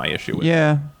 That was my issue with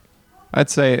it.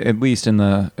 I'd say at least in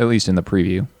the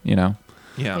preview, you know.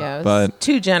 It was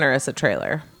too generous a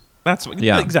trailer.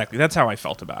 Exactly. That's how I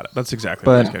felt about it. That's exactly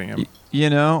what I was getting at.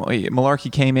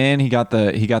 Malarkey came in. He got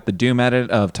the Doom edit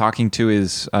of talking to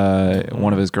his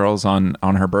one of his girls on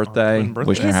her birthday.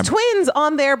 His twins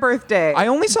on their birthday. I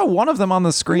only saw one of them on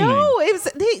the screen. No,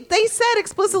 they said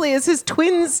explicitly it's his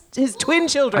twin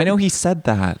children. I know he said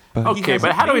that. But okay,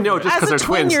 but how do we know just because they're twins? As a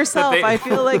twin yourself, I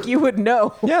feel like you would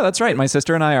know. Yeah, that's right. My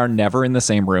sister and I are never in the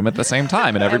same room at the same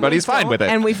time, and everybody's fine with it.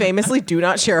 And we famously do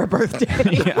not share a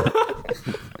birthday.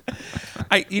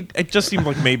 It just seemed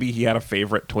like maybe he had a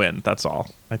favorite twin. That's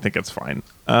all. I think it's fine.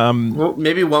 Well,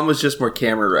 maybe one was just more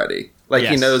camera ready. Like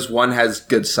he knows one has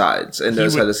good sides and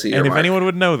knows how to see. And if anyone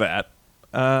would know that,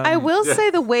 I will say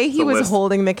the way he was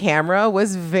holding the camera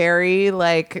was very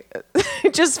like,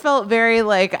 it just felt very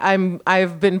like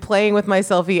I've been playing with my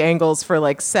selfie angles for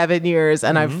like 7 years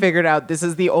and I've figured out this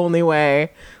is the only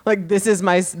way. Like this is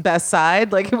my best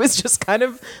side. Like it was just kind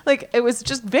of like it was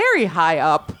just very high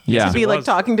up to be like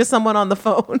talking to someone on the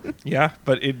phone. Yeah,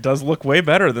 but it does look way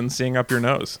better than seeing up your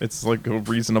nose. It's like a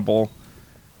reasonable.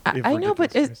 I know,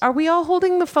 but are we all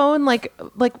holding the phone like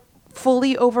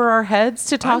fully over our heads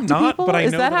to talk to people? But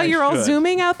is that how you're all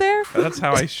zooming out there? That's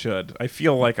how I should. I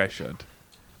feel like I should.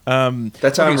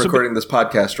 That's how I'm recording this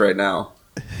podcast right now.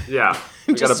 Yeah,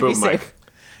 we got a boom mic.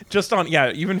 Just on,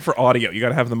 even for audio, you got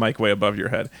to have the mic way above your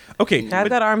head. Okay, I've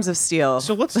got arms of steel.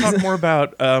 So let's talk more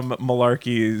about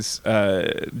Malarkey's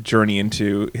journey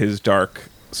into his dark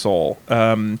soul.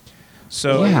 The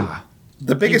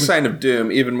biggest sign of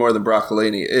Doom, even more than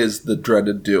broccolini, is the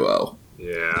dreaded duo.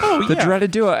 Yeah. The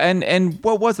dreaded duo. And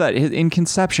what was that? In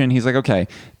conception, he's like, okay,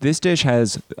 this dish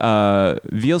has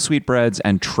veal sweetbreads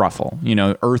and truffle,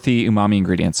 earthy umami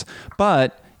ingredients.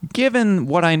 But given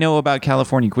what I know about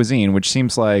California cuisine, which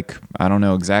seems like I don't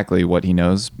know exactly what he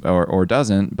knows or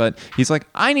doesn't, but he's like,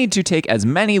 I need to take as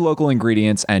many local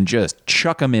ingredients and just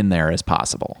chuck them in there as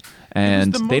possible.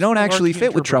 And they don't actually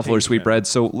fit with truffle or sweetbread,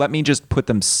 so let me just put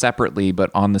them separately but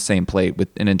on the same plate with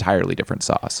an entirely different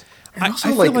sauce. And also,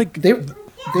 I feel like they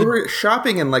were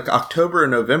shopping in like October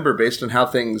and November based on how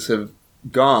things have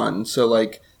gone. So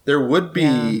like there would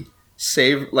be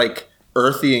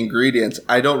earthy ingredients.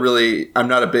 I'm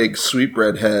not a big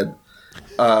sweetbread head,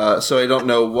 so I don't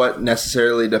know what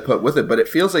necessarily to put with it. But it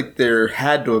feels like there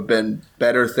had to have been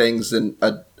better things than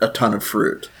a ton of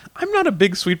fruit. I'm not a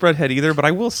big sweetbread head either, but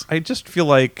I just feel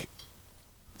like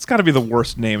it's got to be the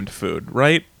worst named food,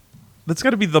 right? That's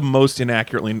got to be the most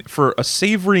inaccurately for a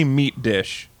savory meat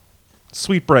dish.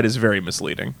 Sweetbread is very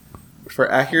misleading. For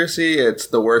accuracy, it's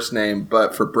the worst name,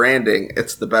 but for branding,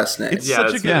 it's the best name. It's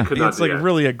such a good. It's like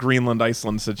really a Greenland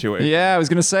Iceland situation. Yeah, I was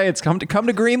gonna say it's come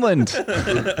to Greenland.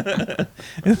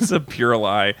 It's a pure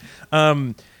lie. The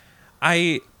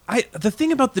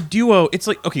thing about the duo, it's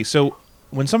like, okay, so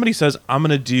when somebody says I'm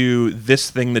gonna do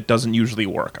this thing that doesn't usually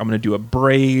work, I'm gonna do a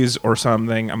braise or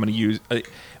something, I'm gonna use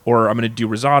or I'm gonna do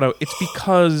risotto. It's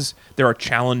because there are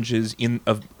challenges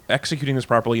of executing this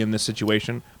properly in this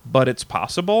situation, but it's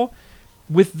possible.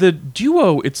 With the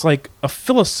duo, it's like a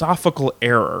philosophical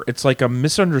error. It's like a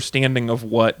misunderstanding of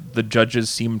what the judges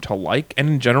seem to like, and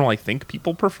in general, I think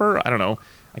people prefer. I don't know.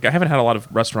 Like I haven't had a lot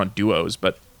of restaurant duos,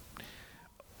 but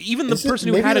even the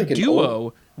person who had a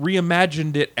duo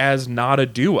reimagined it as not a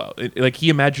duo. He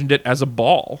imagined it as a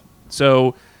ball.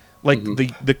 So, like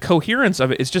the coherence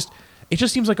of it just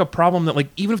seems like a problem that like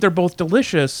even if they're both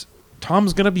delicious,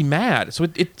 Tom's gonna be mad. So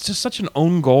it's just such an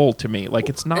own goal to me. Like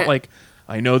it's not like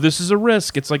I know this is a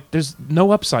risk. It's like there's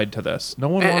no upside to this. No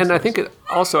one wants and I think it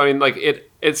also, I mean, like it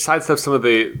sidesteps some of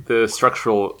the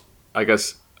structural, I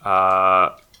guess,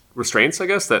 restraints, I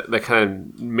guess, that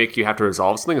kind of make you have to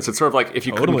resolve something. So it's sort of like if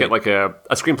you couldn't get like a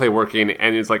screenplay working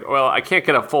and it's like, well, I can't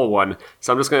get a full one,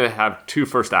 so I'm just going to have 2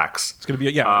 first acts. It's going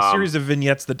to be a series of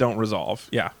vignettes that don't resolve.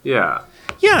 Yeah. Yeah.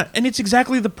 Yeah, and it's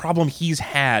exactly the problem he's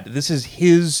had. This is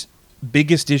his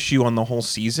biggest issue on the whole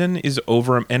season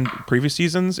and previous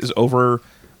seasons is over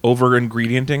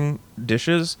ingredienting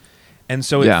dishes. And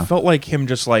so it felt like him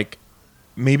just like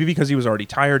maybe because he was already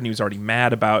tired and he was already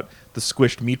mad about the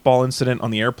squished meatball incident on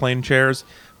the airplane chairs,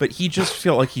 but he just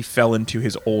felt like he fell into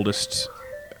his oldest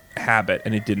habit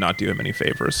and it did not do him any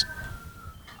favors.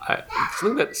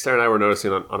 Something that Sarah and I were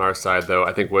noticing on our side, though,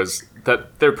 I think was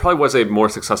that there probably was a more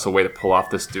successful way to pull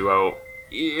off this duo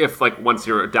if like once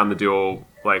you're down the duo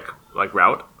like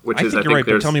route, which I think you're right,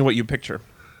 but tell me what you picture.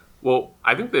 Well,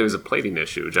 I think there's a plating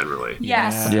issue generally.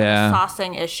 Yes. Yeah.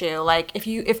 Saucing issue. Like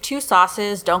if 2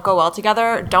 sauces don't go well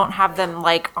together, don't have them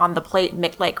like on the plate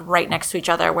like right next to each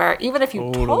other. Where even if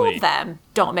you told them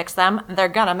don't mix them, they're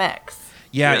gonna mix.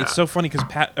 Yeah, it's so funny because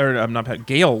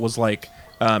Gail was like,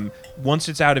 Once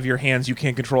it's out of your hands, you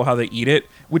can't control how they eat it,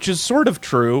 which is sort of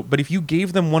true. But if you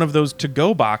gave them one of those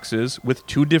to-go boxes with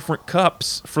 2 different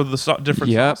cups for the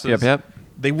different sauces,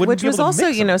 they wouldn't. Which be able was to also,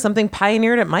 mix them. something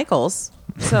pioneered at Michael's.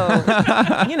 So,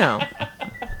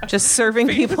 just serving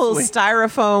people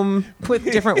styrofoam with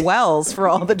different wells for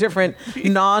all the different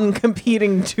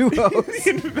non-competing duos.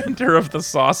 The inventor of the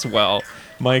sauce well,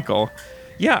 Michael.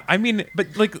 Yeah, I mean,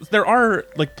 but like there are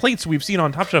like plates we've seen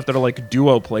on Top Chef that are like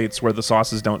duo plates where the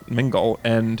sauces don't mingle,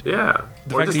 and the fact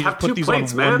that you just put these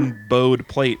plates, on one bowed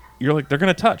plate, you're like they're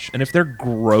gonna touch, and if they're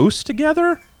gross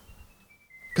together,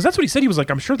 because that's what he said, he was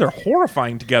like, I'm sure they're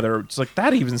horrifying together. It's like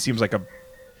that even seems like a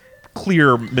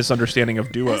clear misunderstanding of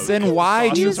duos. Then why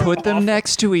do you put them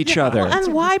next to each other? Well,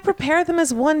 and why prepare them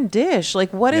as one dish?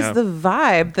 Like, what is the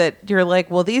vibe that you're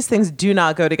like, well, these things do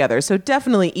not go together, so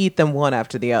definitely eat them one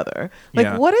after the other.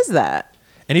 Like, what is that?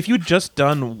 And if you'd just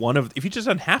done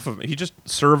half of them, if you just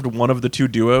served one of the 2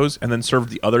 duos and then served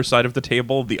the other side of the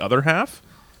table, the other half,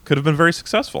 could have been very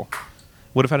successful.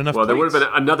 Would have had enough. Well, there would have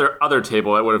been other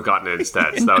table that would have gotten it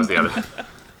instead. So that was the other.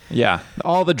 Yeah,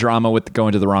 all the drama with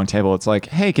going to the wrong table. It's like,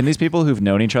 hey, can these people who've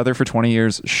known each other for 20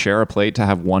 years share a plate to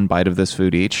have one bite of this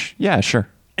food each? Yeah, sure.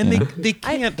 And they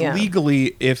can't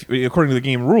legally, if according to the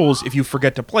game rules, if you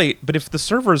forget to plate. But if the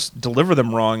servers deliver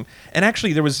them wrong, and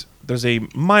actually there's a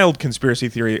mild conspiracy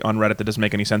theory on Reddit that doesn't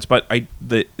make any sense, but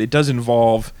it does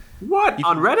involve. What?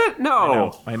 On Reddit?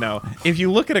 No. I know. If you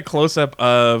look at a close-up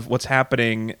of what's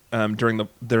happening during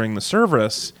the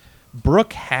service,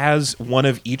 Brooke has one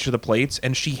of each of the plates,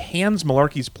 and she hands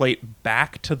Malarkey's plate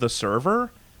back to the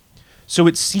server. So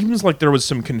it seems like there was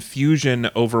some confusion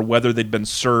over whether they'd been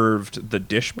served the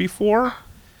dish before.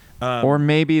 Or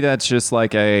maybe that's just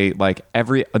like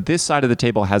this side of the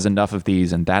table has enough of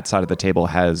these, and that side of the table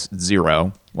has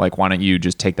 0. Like, why don't you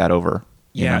just take that over?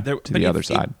 To the other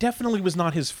side. It definitely was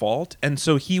not his fault, and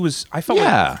so I felt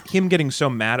like him getting so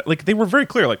mad. Like, they were very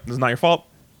clear, like, this is not your fault.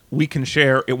 We can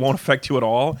share. It won't affect you at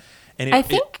all. And I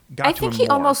think he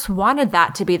almost wanted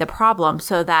that to be the problem,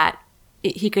 so that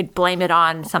he could blame it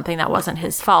on something that wasn't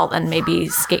his fault and maybe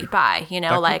skate by.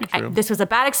 This was a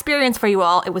bad experience for you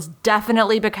all. It was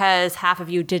definitely because half of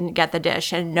you didn't get the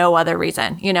dish and no other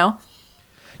reason. Yeah,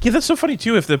 that's so funny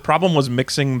too. If the problem was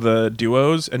mixing the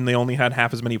duos and they only had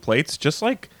half as many plates, just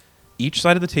like each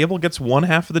side of the table gets one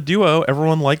half of the duo,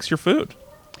 everyone likes your food.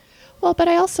 Well, but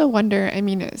I also wonder, I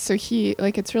mean, so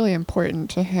it's really important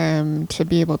to him to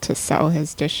be able to sell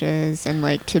his dishes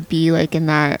and to be in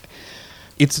that.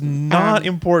 It's not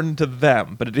important to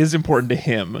them, but it is important to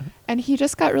him. And he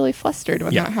just got really flustered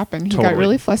when that happened. He got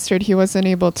really flustered. He wasn't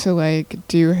able to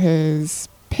do his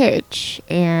pitch,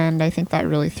 and I think that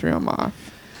really threw him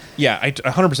off. Yeah, I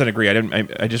 100% agree.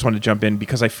 I just wanted to jump in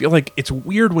because I feel like it's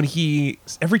weird when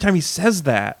every time he says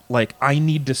that, I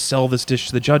need to sell this dish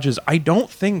to the judges. I don't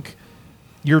think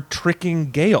you're tricking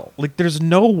Gail. There's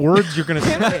no words you're going to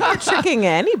say. You're tricking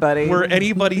anybody. Where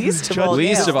anybody least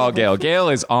of all Gail. Gail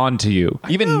is on to you.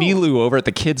 Even Nilu over at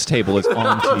the kids' table is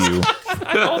on to you.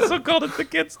 I also called it the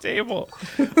kids' table.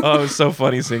 Oh, it was so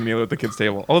funny seeing Nilu at the kids'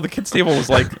 table. Oh, the kids' table was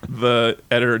like the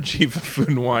editor-in-chief of Food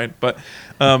and Wine. But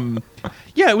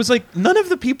yeah, it was none of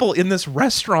the people in this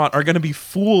restaurant are going to be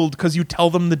fooled because you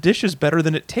tell them the dish is better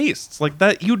than it tastes.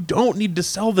 That, you don't need to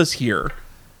sell this here.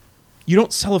 You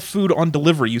don't sell a food on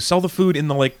delivery. You sell the food in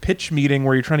the pitch meeting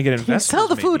where you're trying to get investors. You sell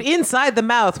the food inside the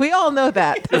mouth. We all know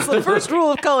that. That's the first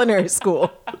rule of culinary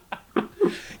school.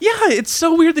 Yeah, it's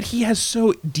so weird that he has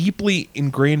so deeply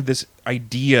ingrained this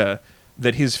idea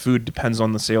that his food depends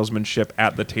on the salesmanship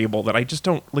at the table that I just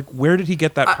don't where did he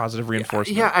get that positive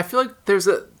reinforcement? Yeah, I feel like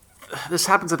this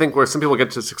happens, I think, where some people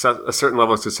get to a certain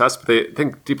level of success, but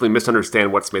they deeply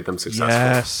misunderstand what's made them successful.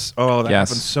 Yes. Oh, that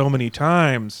happens so many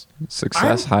times.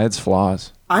 Success hides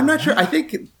flaws. I'm not sure. I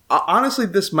think, honestly,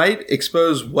 this might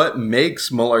expose what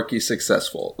makes Malarkey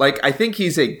successful. I think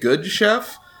he's a good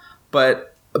chef,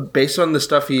 but based on the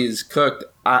stuff he's cooked,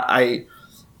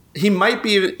 he might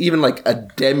be even a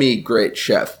demi-great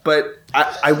chef. But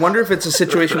I wonder if it's a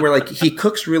situation where he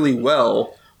cooks really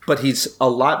well, but he's a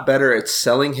lot better at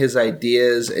selling his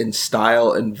ideas and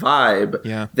style and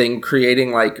vibe than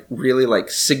creating really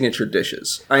signature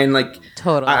dishes. I mean,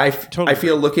 totally. I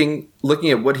feel looking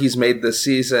at what he's made this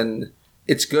season,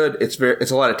 it's good. It's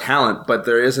a lot of talent, but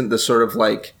there isn't the sort of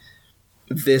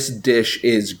this dish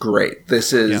is great.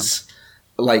 This is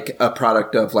a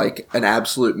product of an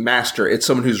absolute master. It's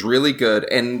someone who's really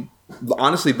good. And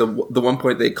honestly, the one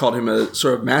point they called him a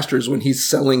sort of master is when he's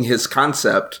selling his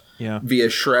concept via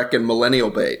Shrek and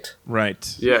Millennial Bait.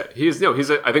 Right. Yeah, he's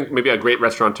I think maybe a great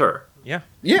restaurateur. Yeah.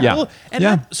 Yeah. Well,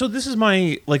 and so this is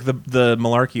my the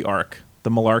Malarkey arc,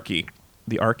 the Malarkey.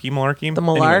 the Arky Malarkey. The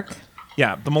Malark. Anyway,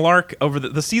 yeah, the Malark over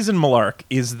the season Malark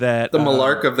is that the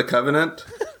Malark of the Covenant.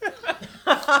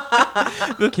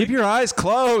 Keep your eyes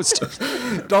closed.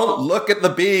 Don't look at the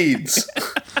beads.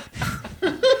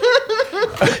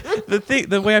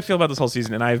 The way I feel about this whole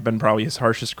season, and I've been probably his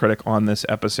harshest critic on this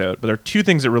episode, but there are two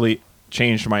things that really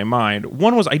changed my mind.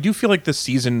 One was I do feel like this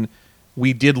season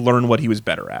we did learn what he was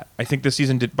better at. I think this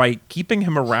season did, by keeping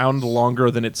him around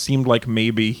longer than it seemed like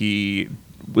maybe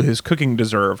his cooking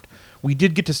deserved. We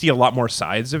did get to see a lot more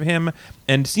sides of him,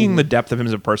 and seeing the depth of him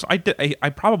as a person. I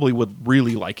probably would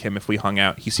really like him if we hung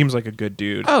out. He seems like a good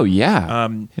dude. Oh yeah,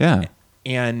 yeah.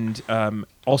 And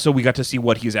also we got to see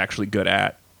what he's actually good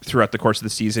at throughout the course of the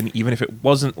season, even if it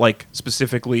wasn't like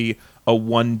specifically a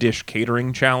one-dish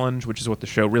catering challenge, which is what the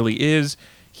show really is.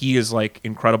 He is like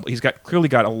incredible. He's clearly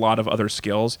got a lot of other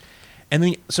skills. And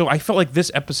then, so I felt like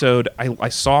this episode, I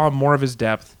saw more of his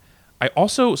depth. I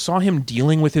also saw him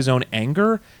dealing with his own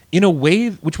anger in a way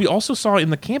which we also saw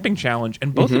in the camping challenge.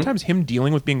 And both the times him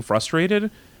dealing with being frustrated,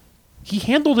 he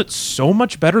handled it so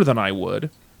much better than I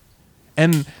would.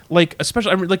 And like,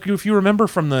 especially like if you remember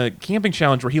from the camping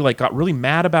challenge where he like got really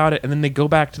mad about it, and then they go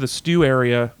back to the stew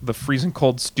area, the freezing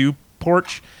cold stew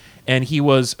porch, and he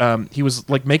was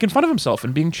like making fun of himself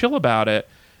and being chill about it,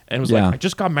 and was like, I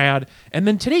just got mad. And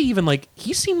then today, even like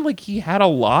he seemed like he had a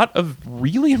lot of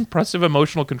really impressive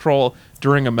emotional control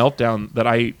during a meltdown that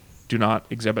I do not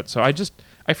exhibit. So I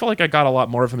felt like I got a lot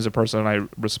more of him as a person, and I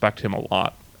respect him a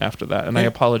lot after that. And I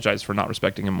apologize for not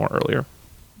respecting him more earlier.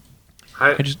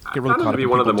 I just get really found him to be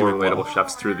one of the more relatable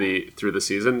chefs through the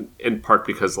season, in part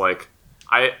because like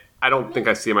I don't think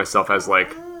I see myself as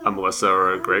like a Melissa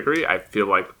or a Gregory. I feel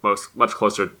like much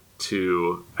closer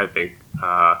to I think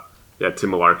to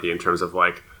Malarkey in terms of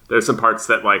like there's some parts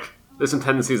that like there's some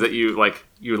tendencies that you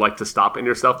would like to stop in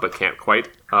yourself but can't quite,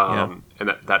 and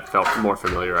that felt more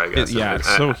familiar, I guess.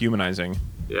 It's so humanizing.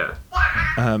 Yeah.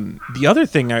 The other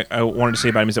thing I wanted to say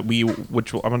about him is that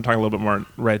which I'm going to talk a little bit more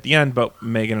right at the end, but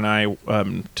Megan and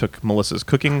I took Melissa's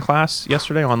cooking class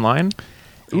yesterday online.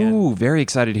 Ooh, very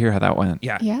excited to hear how that went.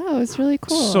 Yeah, it was really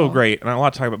cool. So great, and I had a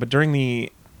lot to talk about. But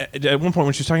at one point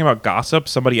when she was talking about gossip,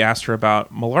 somebody asked her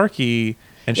about Malarkey,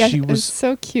 and she was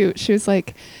so cute. She was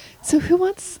like, "So who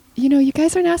wants? You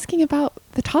guys aren't asking about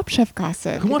the Top Chef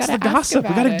gossip. Who wants the gossip?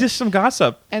 We got to dish some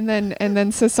gossip." And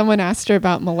then so someone asked her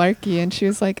about Malarkey, and she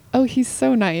was like, "Oh, he's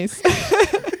so nice."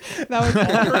 That was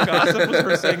her gossip was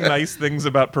her saying nice things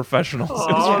about professionals.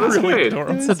 Oh, that's really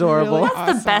adorable. It's adorable. Really awesome.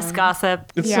 That's the best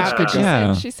gossip. It's such good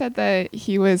gossip. She said that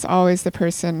he was always the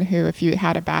person who, if you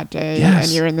had a bad day and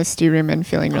you're in the stew room and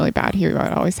feeling really bad, he would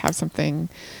always have something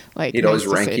like he'd always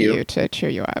rank you to cheer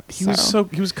you up. He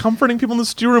was comforting people in the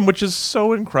stew room, which is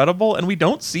so incredible, and we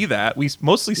don't see that. We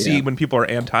mostly see when people are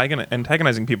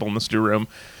antagonizing people in the stew room.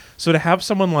 So to have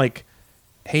someone like,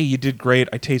 "Hey, you did great.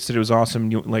 I tasted it. It was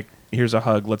awesome. You like, here's a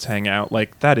hug. Let's hang out."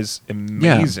 Like that is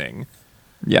amazing.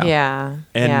 Yeah.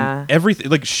 And everything,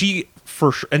 like she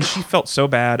felt so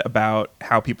bad about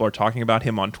how people are talking about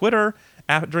him on Twitter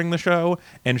during the show,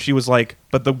 and she was like,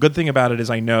 "But the good thing about it is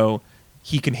I know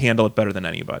he can handle it better than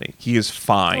anybody. He is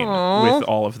fine with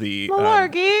all of the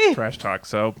trash talk."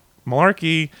 So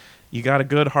Malarkey, you got a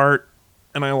good heart,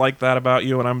 and I like that about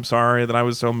you, and I'm sorry that I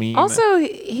was so mean. Also,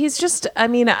 he's just, I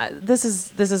mean, this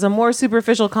is a more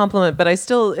superficial compliment, but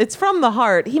it's from the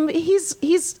heart.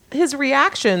 His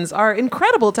reactions are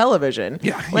incredible television.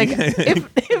 Yeah. Like,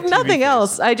 if nothing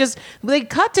else, they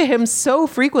cut to him so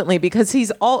frequently because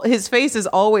his face is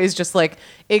always just like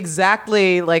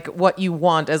exactly like what you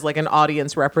want as like an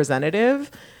audience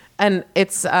representative. And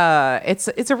it's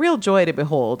a real joy to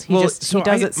behold. He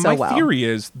does it so well. My theory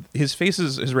is his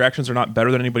his reactions are not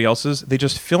better than anybody else's. They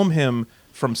just film him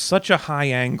from such a high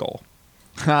angle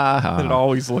that it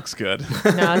always looks good.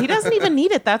 No, he doesn't even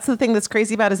need it. That's the thing that's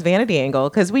crazy about his vanity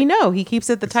angle, because we know he keeps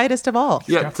it the tightest of all.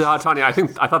 Yeah, Tanya, I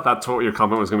thought that's what your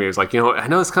comment was going to be. It was like, I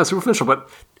know it's kind of superficial, but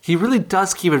he really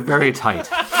does keep it very tight.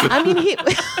 I mean,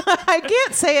 I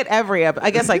can't say it every episode.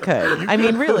 I guess I could. I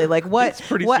mean, really, like what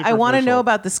I want to know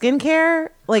about the skincare.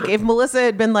 Like if Melissa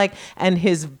had been like, and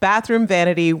his bathroom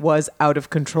vanity was out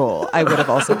of control, I would have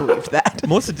also believed that.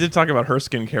 Melissa did talk about her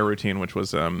skincare routine, which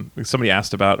was somebody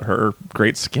asked about her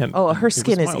great skin. Oh, her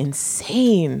skin is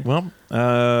insane. Well,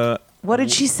 what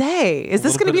did she say? Is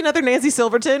this going to be another Nancy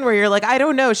Silverton where you're like, I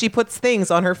don't know, she puts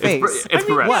things on her face? It's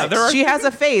what? She has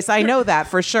a face. I know that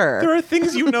for sure. There are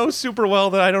things super well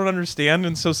that I don't understand,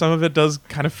 and so some of it does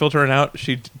kind of filter it out.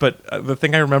 But the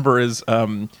thing I remember is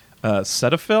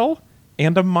Cetaphil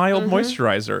and a mild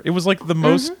moisturizer. It was like the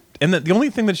most, and the only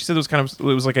thing that she said was it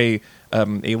was like a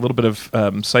little bit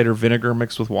of cider vinegar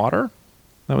mixed with water.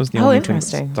 That was the only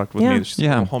interesting. thing that stuck with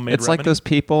me. It's like those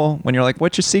people when you're like,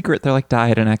 "What's your secret?" They're like,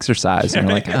 "Diet and exercise," and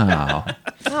you're like,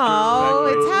 "Oh,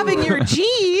 it's having your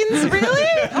genes, really?"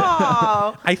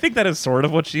 Oh, I think that is sort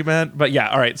of what she meant, but yeah.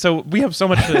 All right, so we have so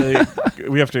much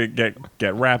we have to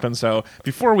get wrapping. So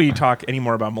before we talk any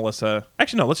more about Melissa,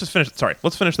 actually no, let's just finish. Sorry,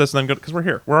 let's finish this and then go because we're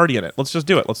here. We're already in it. Let's just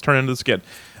do it. Let's turn into the skid.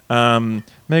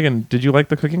 Megan, did you like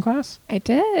the cooking class? I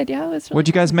did. Yeah, it was. Really what'd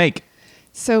you guys make?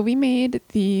 So we made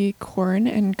the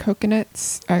corn coconut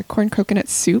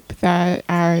soup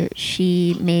that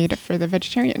she made for the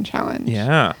vegetarian challenge.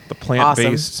 Yeah, the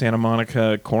plant-based Santa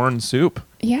Monica corn soup.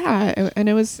 Yeah, and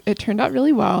it turned out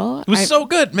really well. It was so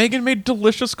good. Megan made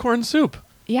delicious corn soup.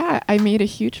 Yeah, I made a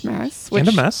huge mess. And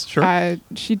a mess, sure.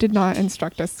 She did not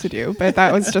instruct us to do, but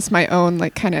that was just my own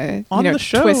kind of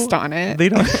twist on it. They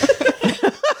don't.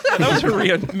 That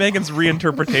was Megan's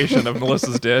reinterpretation of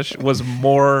Melissa's dish was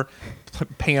more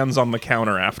pans on the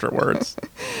counter afterwards.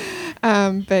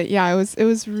 But yeah, it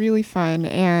was really fun,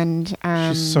 and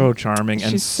she's so charming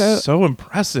and so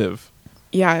impressive.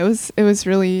 Yeah, it was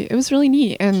really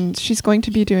neat, and she's going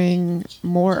to be doing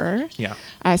more. Yeah.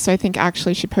 So I think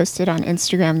actually she posted on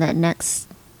Instagram that next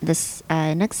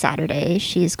Saturday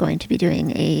she's going to be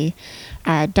doing a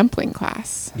dumpling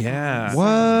class. Yeah. What?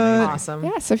 Awesome.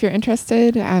 Yeah. So if you're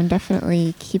interested,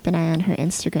 definitely keep an eye on her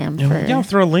Instagram. I'll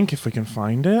throw a link if we can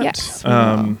find it. Yes.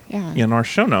 In our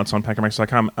show notes on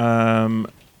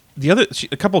PackYourMics.com.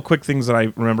 A couple of quick things that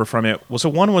I remember from it. Well, so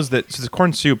one was that the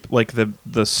corn soup, like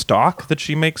the stock that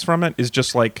she makes from it, is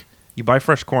just like you buy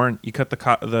fresh corn, you cut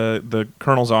the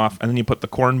kernels off, and then you put the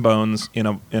corn bones in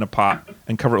a pot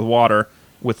and cover it with water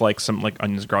with some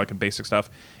onions, garlic, and basic stuff.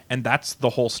 And that's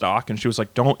the whole stock. And she was like,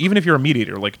 even if you're a meat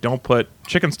eater, don't put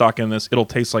chicken stock in this. It'll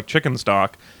taste like chicken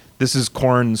stock. This is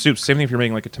corn soup. Same thing if you're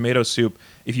making a tomato soup.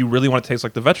 If you really want it to taste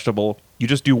like the vegetable, you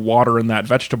just do water in that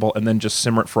vegetable and then just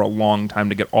simmer it for a long time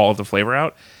to get all of the flavor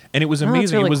out. And it was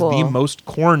amazing. Really it was cool. the most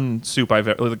corn soup I've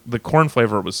ever... The corn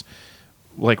flavor was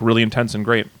really intense and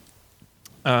great.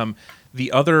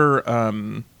 The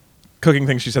other cooking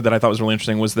thing she said that I thought was really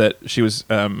interesting was that she was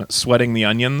sweating the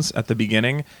onions at the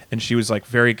beginning, and she was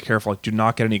very careful. Do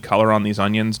not get any color on these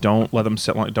onions. Don't let them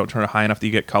sit long. Don't turn it high enough that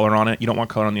you get color on it. You don't want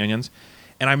color on the onions.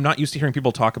 And I'm not used to hearing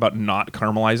people talk about not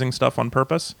caramelizing stuff on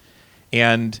purpose.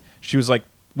 And she was like,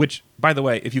 which, by the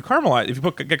way, if you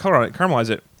get color on it,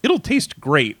 caramelize it, it'll taste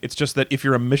great. It's just that if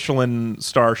you're a Michelin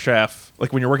star chef,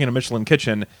 when you're working in a Michelin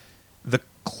kitchen, the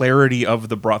clarity of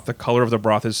the broth, the color of the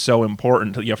broth is so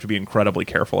important that you have to be incredibly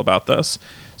careful about this.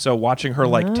 So watching her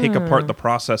take apart the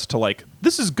process to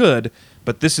this is good,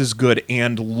 but this is good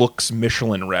and looks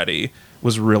Michelin ready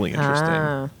was really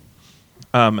interesting.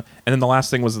 And then the last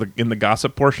thing was in the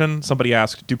gossip portion, somebody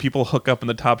asked, do people hook up in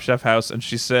the Top Chef house? And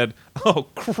she said, oh,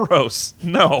 gross.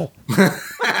 No.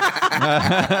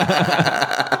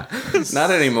 Not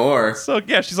anymore. So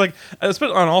yeah, she's like,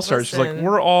 especially on All Stars, she's like,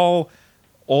 we're all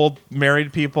old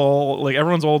married people,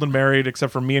 everyone's old and married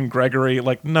except for me and Gregory.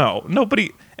 No,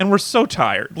 nobody, and we're so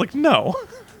tired. No.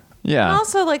 Yeah. And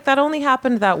also, that only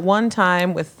happened that one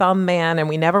time with Thumb Man, and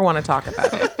we never want to talk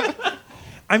about it.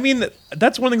 I mean,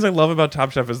 that's one of the things I love about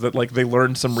Top Chef is that they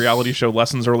learned some reality show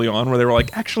lessons early on where they were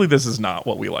like, actually, this is not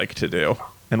what we like to do.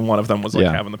 And one of them was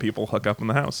having the people hook up in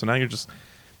the house. So now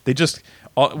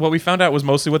what we found out was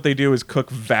mostly what they do is cook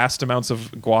vast amounts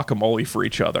of guacamole for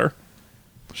each other.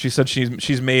 She said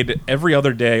she's made every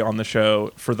other day on the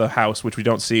show for the house, which we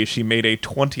don't see. She made a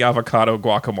 20 avocado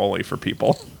guacamole for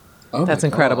people. Oh, that's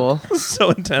incredible. So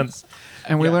intense.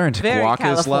 And we learned Very guac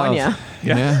California. is love.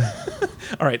 Yeah.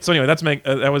 All right. So anyway,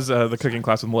 that was the cooking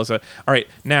class with Melissa. All right.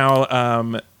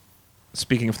 Now,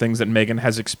 speaking of things that Megan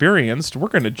has experienced, we're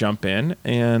going to jump in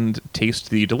and taste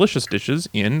the delicious dishes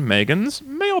in Megan's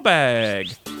mailbag.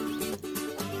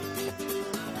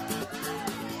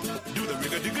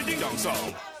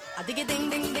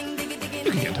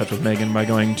 You can get in touch with Megan by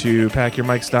going to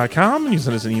PackYourMics.com, and you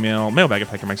send us an email,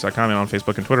 mailbag@PackYourMics.com, and on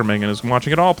Facebook and Twitter. Megan is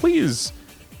watching it all. Please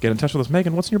get in touch with us.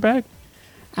 Megan, what's in your bag?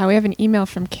 We have an email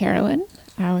from Carolyn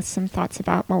with some thoughts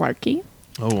about Malarkey.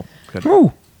 Oh, good.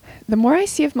 Ooh. The more I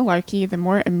see of Malarkey, the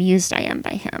more amused I am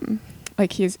by him.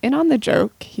 He is in on the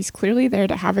joke. He's clearly there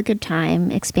to have a good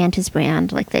time, expand his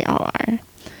brand like they all are.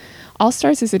 All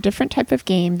Stars is a different type of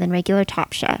game than regular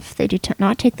Top Chef. They do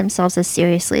not take themselves as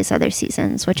seriously as other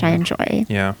seasons, which I enjoy.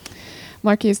 Yeah.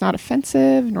 Malarkey is not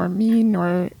offensive, nor mean,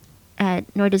 nor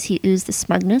does he ooze the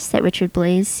smugness that Richard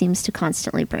Blais seems to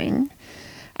constantly bring.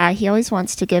 He always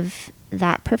wants to give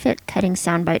that perfect cutting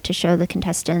soundbite to show the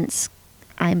contestants,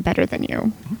 I'm better than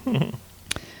you.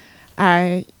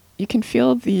 You can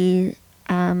feel the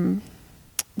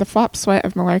the flop sweat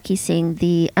of Malarkey seeing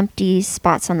the empty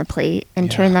spots on the plate and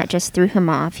turn that just threw him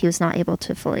off. He was not able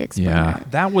to fully explain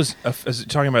it. That was,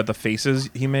 talking about the faces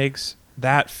he makes,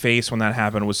 that face when that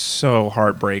happened was so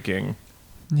heartbreaking.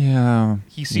 Yeah.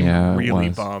 He seemed really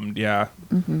bummed. Yeah.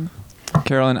 Mm-hmm.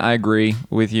 Carolyn, I agree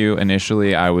with you.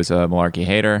 Initially, I was a Malarkey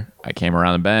hater. I came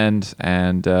around the bend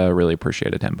and really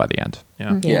appreciated him by the end.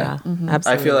 Yeah. Mm-hmm.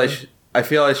 Absolutely. I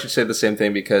feel I should say the same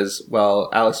thing because, while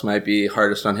Alex might be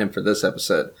hardest on him for this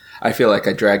episode, I feel like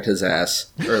I dragged his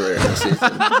ass earlier in the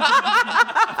season.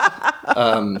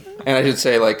 And I should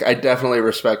say, like, I definitely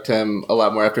respect him a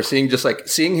lot more after seeing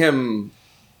him,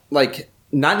 like,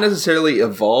 not necessarily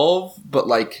evolve, but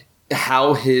like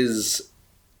how his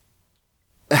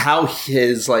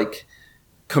like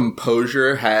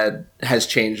composure has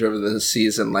changed over the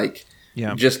season. Like,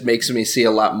 just makes me see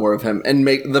a lot more of him. And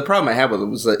the problem I had with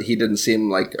him was that he didn't seem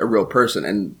like a real person.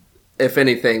 And if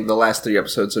anything, the last 3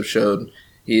 episodes have showed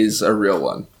he's a real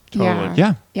one.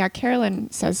 Totally. Yeah.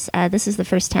 Carolyn says this is the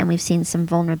first time we've seen some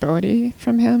vulnerability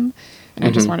from him, and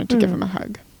I just wanted to give him a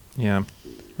hug. Yeah,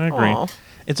 I agree. Aww.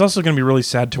 It's also going to be really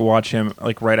sad to watch him.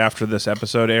 Like, right after this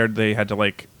episode aired, they had to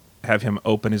like have him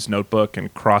open his notebook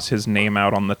and cross his name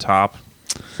out on the top.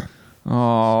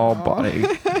 Oh, buddy.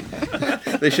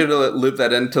 They should have looped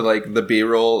that into like the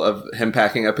B-roll of him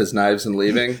packing up his knives and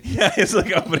leaving. Yeah, it's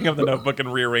like opening up the notebook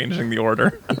and rearranging the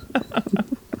order.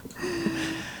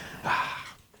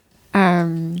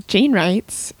 Jane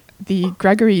writes, the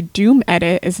Gregory Doom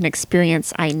edit is an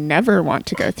experience I never want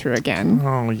to go through again.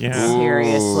 Oh, yeah.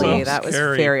 Seriously, So that was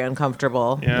scary. very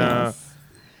uncomfortable. Yeah. Yes.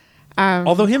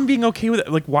 Although him being okay with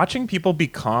it, like watching people be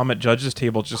calm at judges'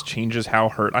 table just changes how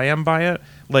hurt I am by it.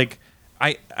 Like,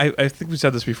 I think we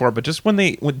said this before, but just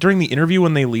during the interview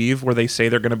when they leave, where they say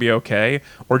they're going to be okay,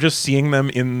 or just seeing them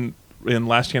in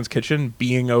Last Chance Kitchen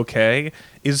being okay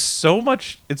is so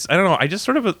much. I don't know. It just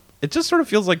sort of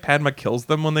feels like Padma kills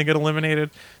them when they get eliminated.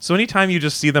 So anytime you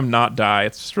just see them not die,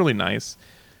 it's just really nice.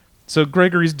 So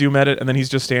Gregory's Doom edit, and then he's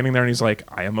just standing there and he's like,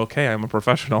 I am okay. I'm a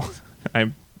professional.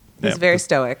 He's very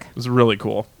stoic. It was really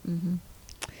cool. Mm-hmm.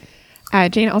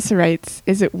 Jane also writes,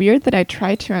 is it weird that I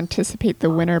try to anticipate the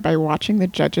winner by watching the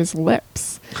judges'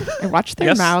 lips? I watch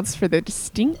their mouths for the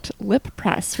distinct lip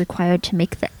press required to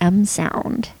make the M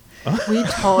sound. We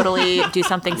totally do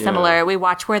something similar. We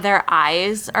watch where their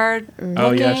eyes are looking.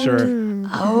 Oh, yeah, sure.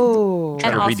 Oh.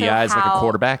 Try to read the eyes like a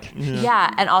quarterback.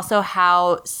 Yeah, and also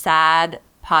how sad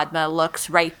Padma looks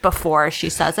right before she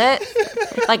says it.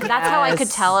 Like, that's how I could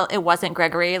tell it wasn't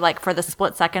Gregory, like, for the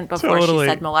split second before she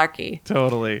said Malarkey.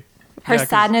 Totally. Her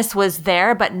sadness was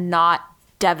there, but not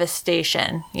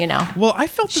devastation, you know? Well, I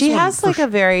felt she has like a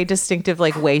very distinctive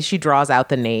like way she draws out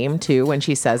the name too when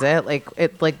she says it.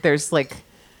 Like there's like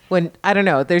when I don't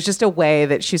know, there's just a way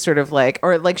that she sort of like,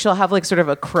 or like she'll have like sort of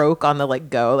a croak on the like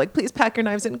go, like please pack your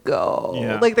knives and go.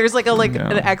 Yeah. Like there's like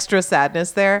an extra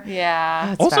sadness there.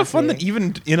 Yeah. Also fun that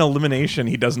even in elimination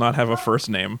he does not have a first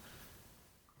name.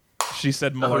 She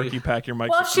said, Malarkey, pack your mic.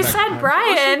 Well, she said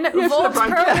Brian. Volt's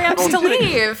programs to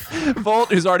leave.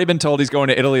 Volt, who's already been told he's going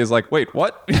to Italy, is like, wait,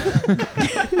 what? The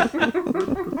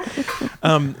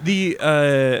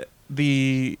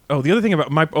other thing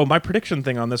about my prediction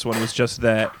thing on this one was just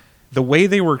that the way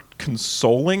they were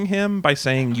consoling him by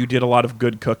saying you did a lot of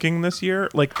good cooking this year,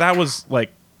 like that was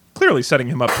like clearly setting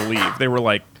him up to leave. They were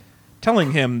like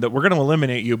telling him that we're going to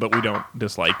eliminate you, but we don't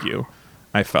dislike you.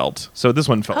 I felt so. This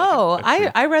one felt.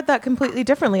 I read that completely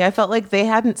differently. I felt like they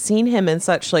hadn't seen him in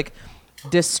such like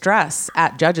distress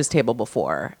at judges' table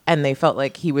before, and they felt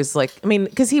like he was like, I mean,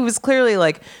 because he was clearly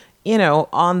like, you know,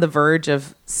 on the verge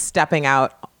of stepping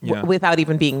out without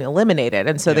even being eliminated,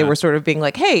 and so they were sort of being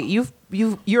like, hey,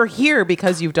 you're here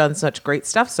because you've done such great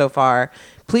stuff so far.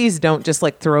 Please don't just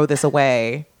like throw this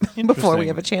away before we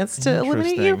have a chance to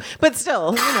eliminate you. But still,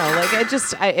 you know, like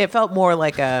it felt more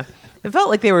like it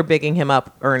felt like they were bigging him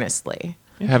up earnestly.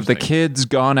 Have the kids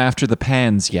gone after the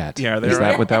pans yet? Yeah, is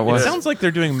that what that was? It sounds like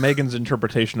they're doing Megan's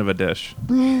interpretation of a dish.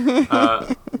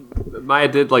 Maya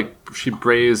did she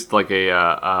braised like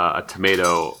a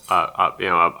tomato,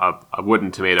 a wooden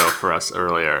tomato for us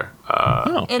earlier.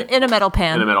 In a metal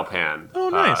pan. In a metal pan. Oh,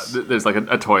 nice. There's like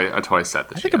a toy set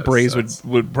that I think a braise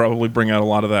would probably bring out a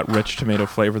lot of that rich tomato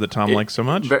flavor that Tom likes so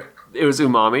much. It was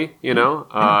umami, you know,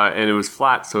 and it was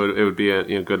flat, so it would be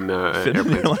good in an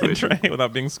airplane situation. Tray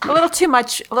without being squished. A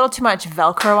little too much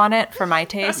Velcro on it for my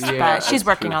taste, but she's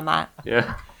working on that.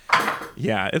 Yeah.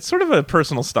 Yeah, it's sort of a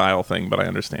personal style thing, but I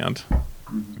understand.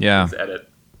 Yeah. Let's edit.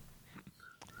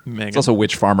 Megan. It's also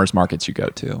which farmers markets you go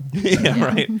to. Yeah,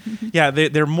 right. Yeah,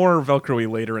 they're more Velcro-y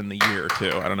later in the year,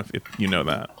 too. I don't know if you know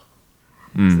that.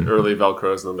 The early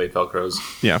Velcros and the late Velcros.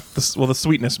 Yeah. The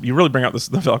sweetness. You really bring out the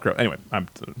Velcro. Anyway,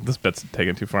 this bit's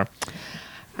taken too far.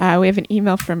 We have an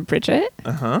email from Bridget.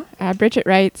 Bridget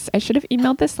writes, I should have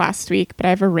emailed this last week, but I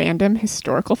have a random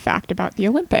historical fact about the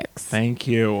Olympics. Thank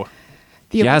you.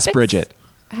 The Yes, Olympics Bridget.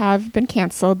 have been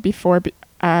canceled before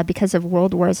because of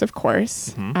world wars, of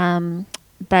course.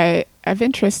 But of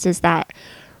interest is that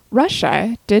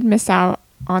Russia did miss out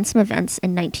on some events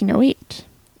in 1908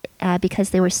 because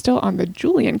they were still on the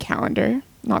Julian calendar,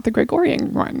 not the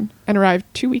Gregorian one, and arrived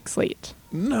 2 weeks late.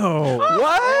 No.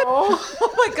 What?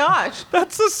 Oh my gosh.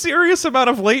 That's a serious amount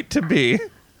of late to be.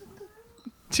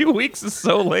 2 weeks is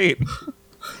so late.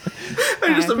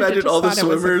 I just imagine all the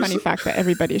swimmers. It was a funny fact that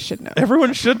everybody should know.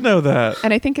 Everyone should know that.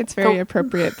 And I think it's very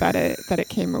appropriate that it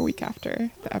came a week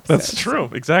after the episode. That's true.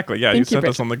 Exactly. Yeah, you sent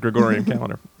us on the Gregorian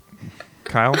calendar.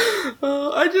 Kyle?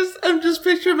 I'm just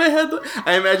picturing my head.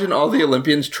 I imagine all the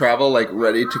Olympians travel like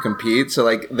ready to compete. So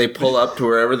like they pull up to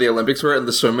wherever the Olympics were, and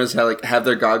the swimmers have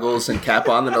their goggles and cap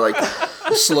on, and they're like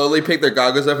slowly pick their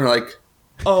goggles up and are like,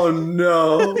 oh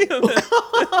no.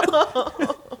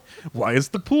 Why is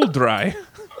the pool dry?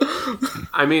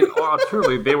 I mean,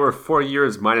 truly, they were 4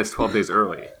 years minus 12 days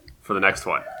early for the next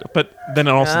one. But then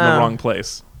also in the wrong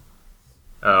place.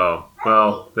 Oh,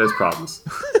 well, there's problems.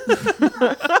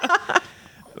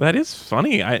 That is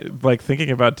funny. I like thinking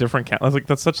about different like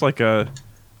that's such like an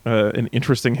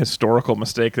interesting historical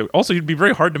mistake. Also, it'd be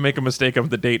very hard to make a mistake of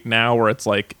the date now, where it's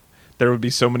like there would be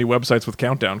so many websites with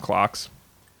countdown clocks.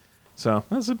 So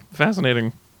that's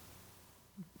fascinating.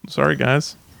 Sorry,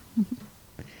 guys.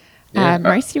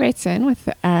 Marcy writes in with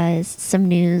some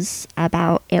news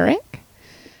about Eric.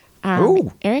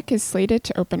 Eric is slated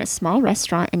to open a small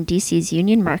restaurant in DC's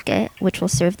Union Market, which will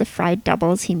serve the fried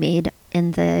doubles he made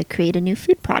in the Create a New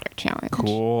Food Product Challenge.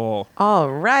 Cool.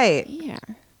 All right. Yeah.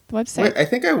 The website. Wait, I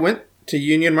think I went to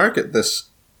Union Market this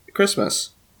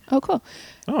Christmas. Oh, cool.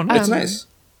 Oh, nice. It's nice.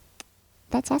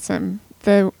 That's awesome.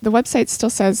 The website still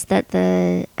says that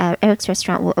the Eric's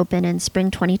restaurant will open in spring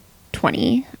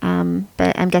 2020,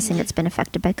 but I'm guessing it's been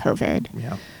affected by COVID.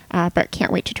 Yeah. But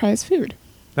can't wait to try his food.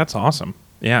 That's awesome.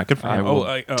 Yeah, good for him. I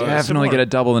will definitely get a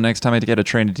double the next time I get a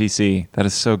train to DC. That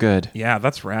is so good. Yeah,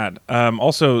 that's rad.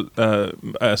 Also,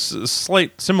 a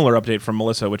slight similar update from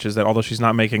Melissa, which is that although she's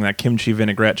not making that kimchi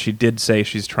vinaigrette, she did say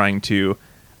she's trying to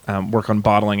work on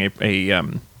bottling a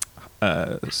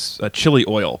chili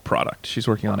oil product. She's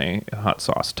working on a hot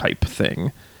sauce type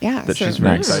thing. Yeah, that she's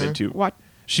very excited to. What?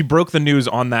 She broke the news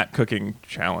on that cooking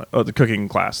challenge, the cooking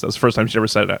class. That was the first time she ever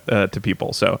said it to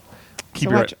people. So.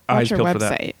 Keep your eyes peeled for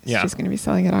that. Yeah. She's going to be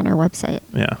selling it on our website.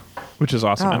 Yeah, which is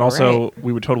awesome. And also,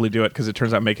 we would totally do it because it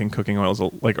turns out making cooking oils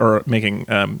or making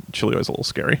chili oil is a little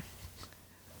scary.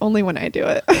 Only when I do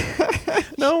it.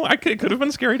 No, it could have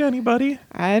been scary to anybody.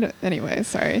 Anyway,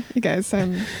 sorry, you guys.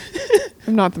 I'm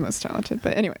not the most talented,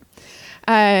 but anyway.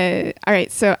 All right,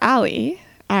 so Allie,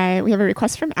 we have a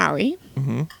request from Allie.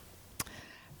 Mm-hmm.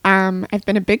 I've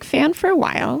been a big fan for a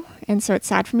while, and so it's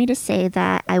sad for me to say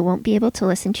that I won't be able to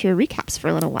listen to your recaps for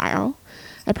a little while.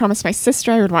 I promised my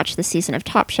sister I would watch the season of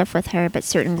Top Chef with her, but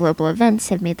certain global events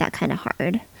have made that kind of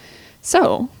hard.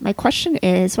 So, my question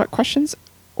is, what questions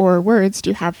or words do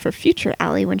you have for future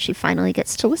Allie when she finally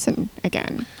gets to listen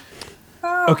again?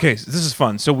 Okay, so this is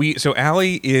fun. So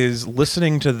Allie is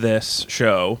listening to this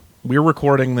show. We're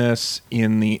recording this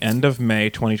in the end of May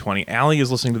 2020. Allie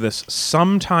is listening to this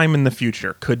sometime in the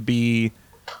future. Could be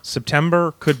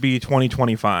September, could be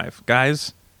 2025.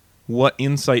 Guys, what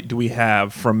insight do we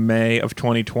have from May of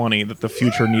 2020 that the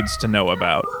future needs to know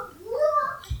about?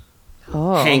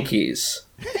 Hankies.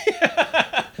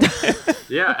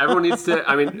 Yeah, everyone needs to.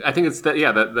 I mean, I think it's that.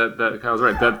 Yeah, that Kyle's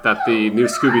right. That the new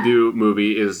Scooby-Doo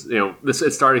movie is,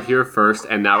 it started here first,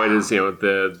 and now it is,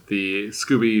 the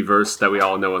Scooby-verse that we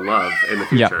all know and love in the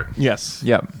future. Yep. Yes.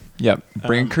 Yep.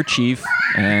 Bring a kerchief,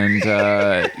 and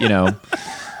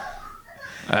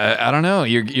I don't know.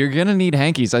 You're gonna need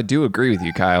hankies. I do agree with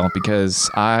you, Kyle, because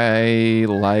I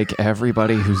like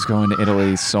everybody who's going to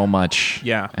Italy so much.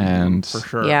 Yeah, and for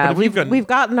sure. Yeah, we've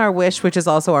gotten our wish, which is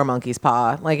also our monkey's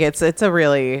paw. Like it's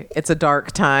a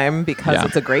dark time because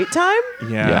it's a great time.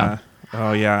 Yeah.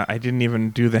 Oh yeah, I didn't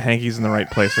even do the hankies in the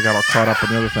right place. I got all caught up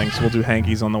in the other things. So we'll do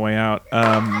hankies on the way out.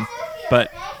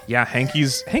 But yeah,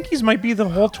 hankies might be the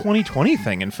whole 2020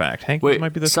 thing. In fact, hankies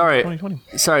might be the 2020.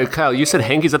 Sorry, Kyle, you said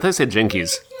hankies. I thought you said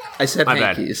jinkies. I said My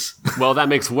hankies. Bad. Well, that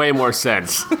makes way more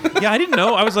sense. Yeah, I didn't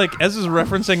know. I was like, Ez is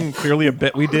referencing clearly a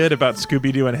bit we did about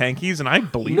Scooby-Doo and hankies, and I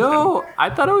believe him. I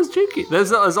thought it was jinky.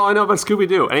 That's all I know about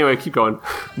Scooby-Doo. Anyway, keep going.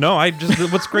 No,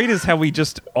 what's great is how we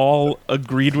just all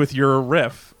agreed with your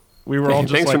riff. We were all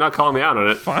just thanks for not calling me out on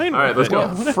it. Fine. All right, let's go.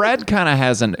 Fred kind of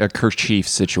has a kerchief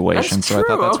situation, so I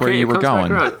thought that's where you were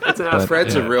going.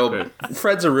 Fred's a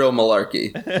real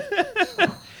malarkey.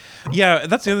 Yeah,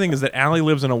 that's the other thing is that Allie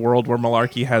lives in a world where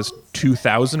Malarkey has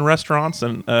 2,000 restaurants,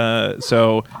 and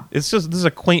so this is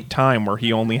a quaint time where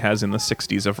he only has in the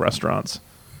 60s of restaurants.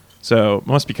 So it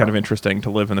must be kind of interesting to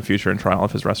live in the future and try all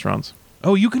of his restaurants.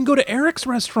 Oh, you can go to Eric's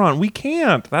restaurant. We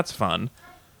can't. That's fun.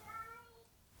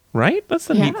 Right? That's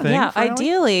the neat thing. Yeah,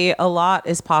 ideally, a lot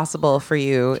is possible for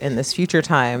you in this future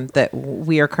time that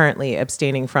we are currently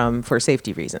abstaining from for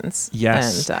safety reasons.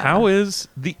 Yes. And, how is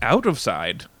the out of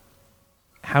side?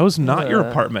 How's not your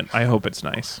apartment? I hope it's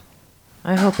nice.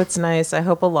 I hope it's nice. I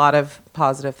hope a lot of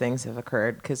positive things have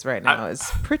occurred because right now it's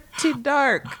pretty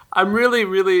dark. I'm really,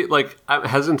 really I'm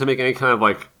hesitant to make any kind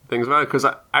of things about it because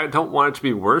I don't want it to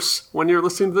be worse when you're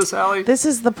listening to this, Allie. This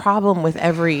is the problem with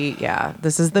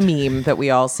this is the meme that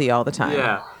we all see all the time.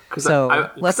 Yeah.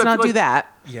 So let's not do that.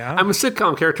 Yeah. I'm a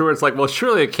sitcom character where it's well,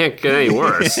 surely it can't get any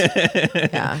worse.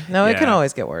 Yeah. No, it can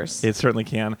always get worse. It certainly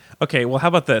can. Okay, well, how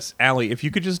about this? Allie, if you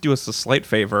could just do us a slight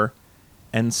favor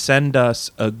and send us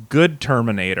a good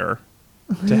Terminator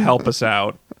to help us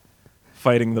out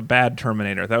fighting the bad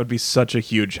Terminator, that would be such a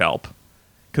huge help.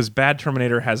 Because bad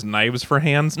Terminator has knives for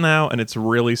hands now, and it's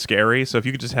really scary. So if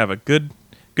you could just have a good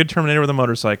Terminator with a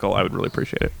motorcycle, I would really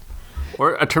appreciate it.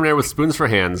 Or a Terminator with spoons for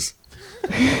hands.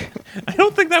 I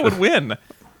don't think that would win.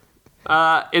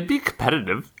 It'd be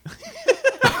competitive.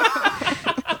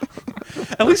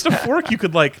 At least a fork, you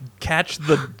could catch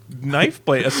the knife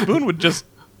blade. A spoon would just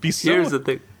be so... Here's the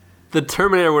thing. The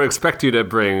Terminator would expect you to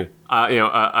bring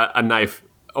a knife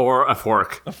or a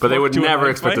fork, but they would never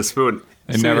expect a spoon.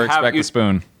 They never expect a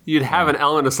spoon. You'd have an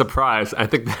element of surprise. I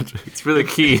think that it's really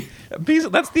key.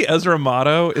 That's the Ezra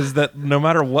motto, is that no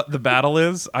matter what the battle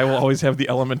is, I will always have the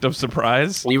element of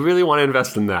surprise. You really want to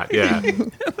invest in that, yeah.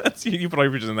 You put all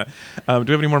your in that. Do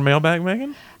we have any more mailbag,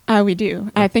 Megan? We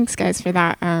do. Thanks, guys, for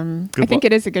that. I think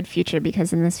it is a good future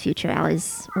because in this future,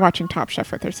 Allie's watching Top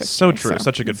Chef with her sister. So true.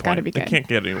 Such a good point. Gotta be good. It can't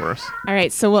get any worse. All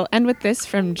right, so we'll end with this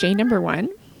from J number 1.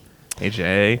 Hey,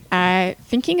 Jay.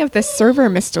 Thinking of the server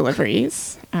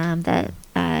misdeliveries that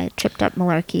tripped up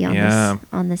Malarkey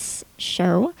on this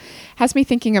show has me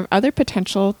thinking of other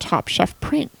potential Top Chef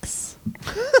pranks.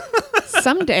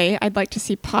 Someday, I'd like to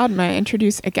see Padma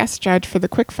introduce a guest judge for the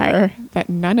quickfire that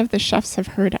none of the chefs have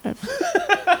heard of.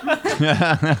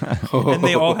 And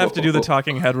they all have to do the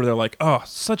talking head where they're like, oh,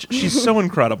 she's so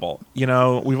incredible.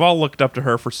 We've all looked up to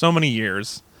her for so many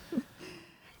years.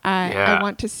 I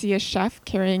want to see a chef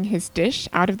carrying his dish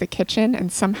out of the kitchen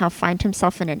and somehow find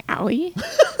himself in an alley,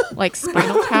 like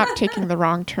Spinal Tap taking the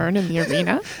wrong turn in the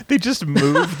arena. They just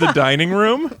move the dining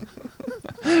room.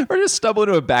 Or just stumble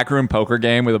into a backroom poker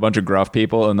game with a bunch of gruff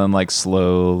people and then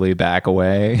slowly back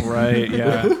away. Right,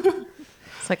 yeah.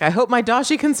 It's I hope my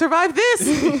dashi can survive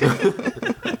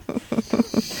this.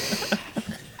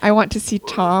 I want to see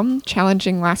Tom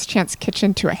challenging Last Chance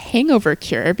Kitchen to a hangover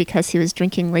cure because he was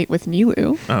drinking late with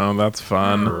Nilu. Oh, that's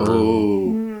fun.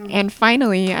 Oh. And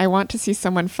finally, I want to see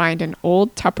someone find an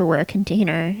old Tupperware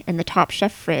container in the Top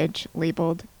Chef fridge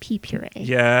labeled pea puree.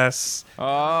 Yes. Oh.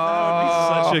 That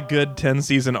would be such a good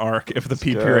 10-season arc if the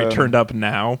pea puree turned up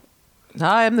now.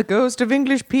 I am the ghost of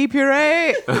English pea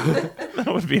puree. That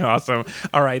would be awesome.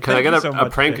 All right. Can I get a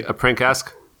prank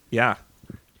ask? Yeah.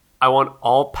 I want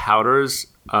all powders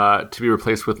to be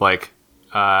replaced with agar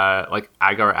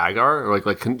or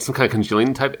some kind of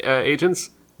congealing type agents,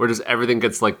 where just everything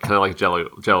gets kind of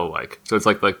jello like. So it's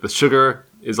the sugar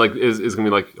is gonna be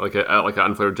like an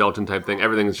unflavored gelatin type thing.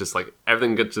 Everything is just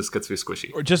everything just gets to be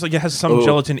squishy. Or just it has some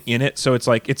gelatin in it, so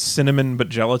it's cinnamon but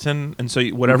gelatin, and so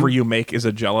whatever you make is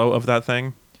a jello of that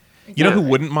thing. You know who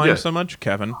wouldn't mind so much?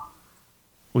 Kevin,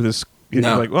 with his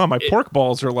my pork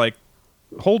balls are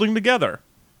holding together.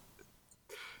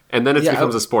 And then it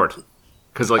becomes a sport.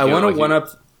 Because I want to one up.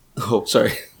 Oh,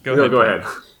 sorry. Go ahead.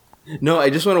 No, I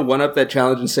just want to one up that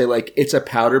challenge and say it's a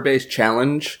powder based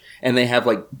challenge, and they have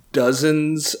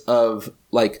dozens of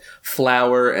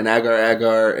flour and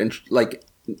agar and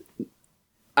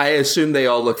I assume they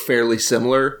all look fairly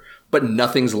similar, but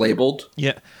nothing's labeled.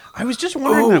 Yeah, I was just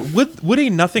wondering that would a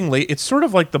nothing it's sort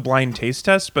of like the blind taste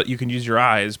test, but you can use your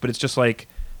eyes, but it's just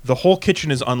the whole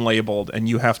kitchen is unlabeled, and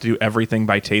you have to do everything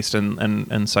by taste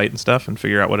and sight and stuff and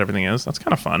figure out what everything is. That's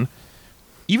kind of fun.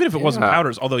 Even if it wasn't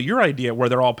powders, although your idea where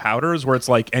they're all powders, where it's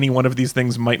any one of these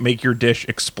things might make your dish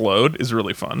explode, is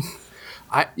really fun.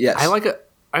 I like it.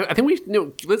 I think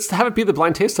let's have it be the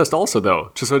blind taste test also,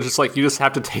 though. Just you just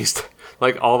have to taste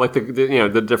all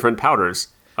the different powders.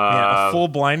 A full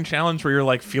blind challenge where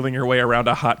you're feeling your way around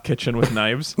a hot kitchen with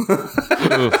knives.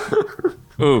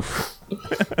 Oof.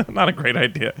 Not a great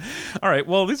idea. All right.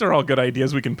 Well, these are all good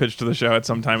ideas we can pitch to the show at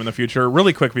some time in the future.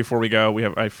 Really quick before we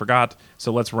go, I forgot.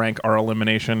 So let's rank our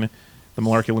elimination, the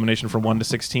Malarkey elimination from 1 to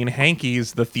 16.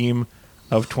 Hankies, the theme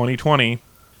of 2020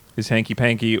 is Hanky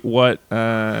Panky. What,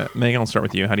 Megan, I'll start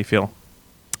with you. How do you feel?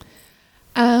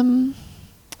 I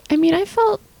mean, I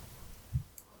felt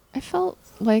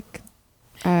like,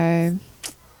 I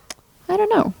don't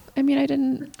know. I mean, I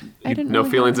didn't. No really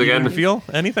feelings have again. Didn't feel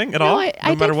anything at No, all? I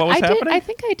No matter did, what was happening? I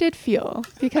think I did feel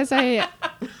because I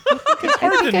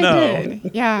hard to know.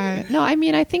 did. Yeah. No, I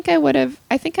mean, I think I would have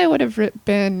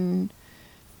been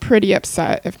pretty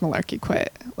upset if Malarkey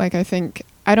quit. Like,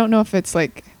 I don't know if it's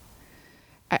like,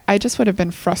 I just would have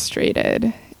been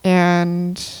frustrated,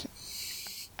 and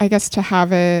I guess to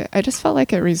have it, I just felt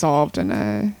like it resolved in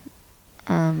a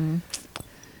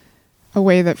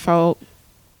way that felt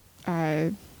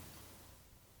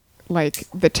like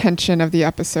the tension of the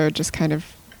episode just kind of,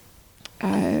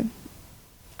 I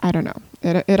don't know.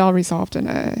 It all resolved in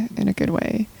a good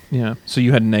way. Yeah. So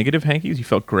you had negative hankies? You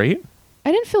felt great?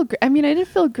 I didn't feel I didn't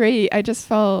feel great. I just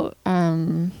felt,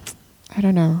 I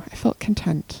don't know. I felt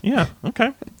content. Yeah.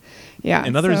 Okay. Yeah.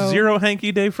 Another 0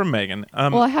 hanky day from Megan.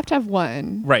 Well, I have to have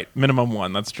one. Right. Minimum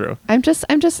 1. That's true. I'm just,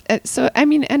 so, I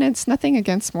mean, and it's nothing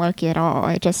against Malarkey at all.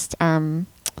 I just,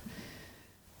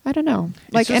 I don't know.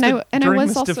 Like, during I was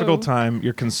this also difficult time,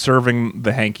 you're conserving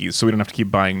the hankies, so we don't have to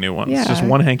keep buying new ones. Yeah. It's just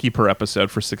 1 hanky per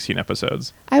episode for 16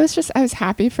 episodes. I was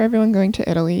happy for everyone going to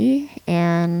Italy,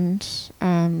 and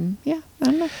yeah, I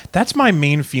don't know. That's my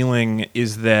main feeling,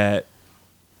 is that,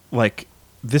 like,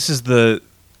 this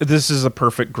is a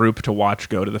perfect group to watch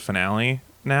go to the finale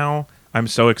now. I'm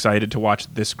so excited to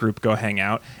watch this group go hang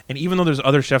out. And even though there's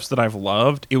other chefs that I've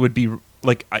loved, it would be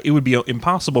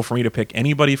impossible for me to pick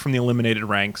anybody from the eliminated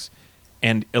ranks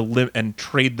and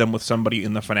trade them with somebody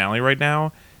in the finale right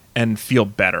now and feel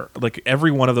better. Like,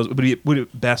 every one of those would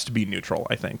best be neutral,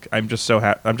 I think. I'm just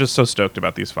so stoked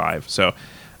about these 5. So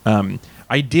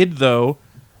I did, though,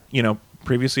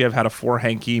 previously I've had a 4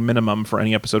 hanky minimum for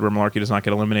any episode where Malarkey does not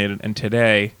get eliminated, and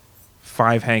today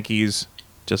 5 hankies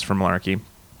just for Malarkey.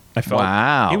 I felt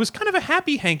wow. It was kind of a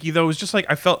happy hanky, though. It was just like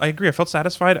I felt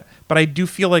satisfied, but I do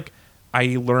feel like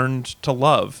I learned to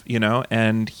love,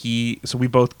 and so we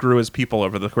both grew as people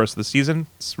over the course of the season.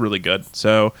 It's really good.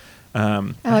 So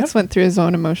Alex went through his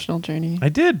own emotional journey. I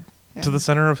did, to the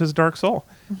center of his dark soul.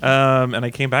 And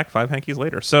I came back 5 hankies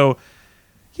later. So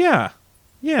yeah.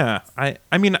 I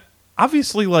mean,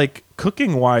 obviously, like,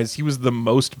 cooking wise, he was the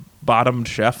most bottomed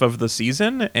chef of the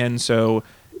season, and so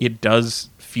it does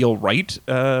feel right.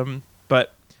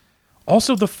 But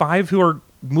also, the 5 who are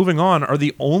moving on are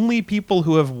the only people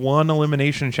who have won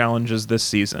elimination challenges this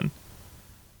season.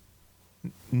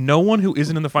 No one who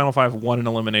isn't in the final 5 won an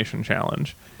elimination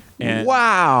challenge. And,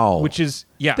 wow. Which is,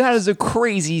 yeah. That is a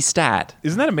crazy stat.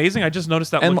 Isn't that amazing? I just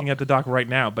noticed that looking at the doc right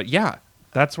now. But yeah,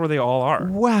 that's where they all are.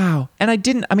 Wow. And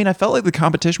I felt like the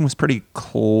competition was pretty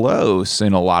close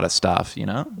in a lot of stuff,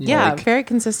 Yeah, very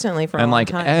consistently for a long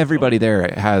time. Everybody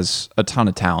there has a ton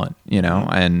of talent,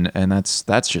 and that's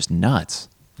just nuts.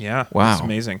 Yeah. Wow. It's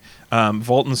amazing.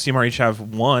 Volt and Seymour each have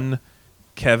 1.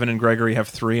 Kevin and Gregory have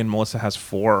 3, and Melissa has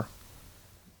 4.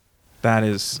 That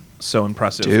is so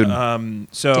impressive, dude.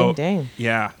 So dang.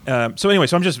 Yeah. So anyway,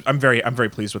 I'm very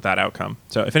pleased with that outcome.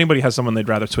 So if anybody has someone they'd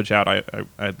rather switch out,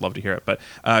 I'd love to hear it. But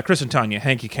Chris and Tanya,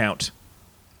 hanky count.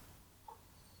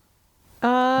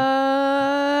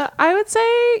 I would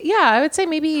say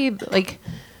maybe like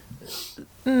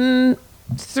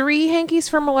 3 hankies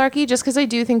for Malarkey, just because I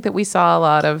do think that we saw a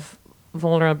lot of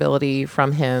vulnerability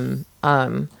from him.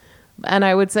 And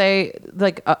I would say,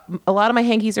 like, a lot of my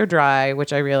hankies are dry,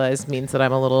 which I realize means that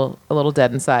I'm a little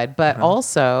dead inside. But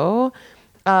also,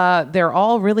 they're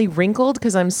all really wrinkled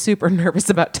because I'm super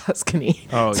nervous about Tuscany.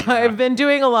 Oh, so yeah. I've been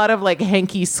doing a lot of, like,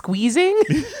 hanky squeezing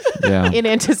in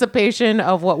anticipation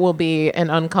of what will be an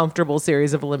uncomfortable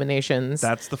series of eliminations.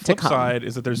 That's the flip side,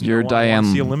 is that there's Your no one who wants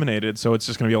to Diane- see eliminated, so it's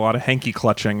just going to be a lot of hanky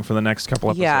clutching for the next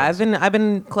couple episodes. Yeah, I've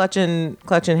been clutching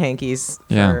hankies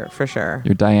for sure.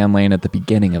 You're Diane Lane at the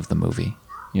beginning of the movie,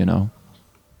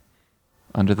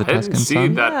 Under the I didn't Tuscan see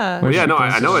Sun. that. Yeah. Well, yeah, no,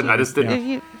 I know it. I just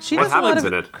didn't. She What does a lot happens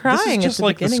of in it? crying This is at just the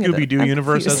like the beginning of it. Scooby-Doo I'm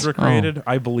universe confused. Ezra created.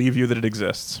 I believe you that it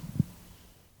exists.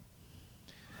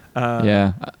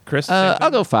 Yeah. Chris? same thing?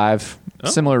 I'll go 5. Oh.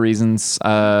 Similar reasons,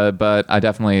 but I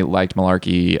definitely liked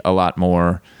Malarkey a lot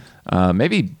more.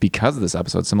 Maybe because of this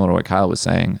episode, similar to what Kyle was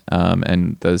saying,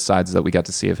 and the sides that we got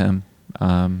to see of him.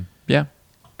 Yeah.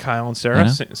 Kyle and Sarah,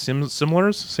 Yeah.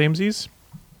 similars, samesies?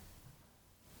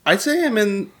 I'd say I'm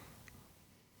in.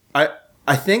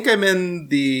 I think I'm in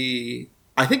the.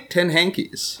 I think 10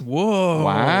 hankies. Whoa!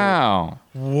 Wow!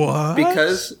 What?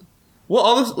 Because, well,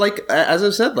 all this, like as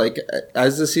I've said, like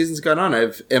as the season's gone on,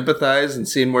 I've empathized and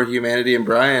seen more humanity in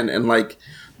Brian, and like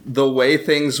the way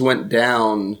things went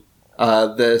down,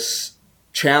 this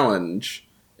challenge,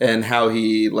 and how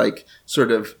he like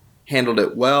sort of handled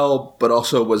it well, but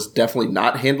also was definitely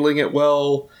not handling it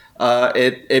well.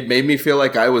 It made me feel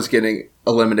like I was getting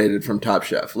eliminated from Top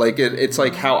Chef. Like it's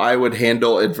like how I would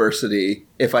handle adversity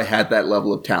if I had that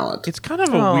level of talent. It's kind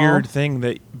of a weird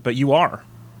thing but you are.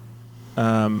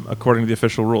 According to the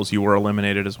official rules, you were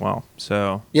eliminated as well.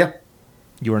 So yeah,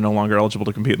 you are no longer eligible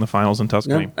to compete in the finals in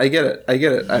Tuscany. No, I get it.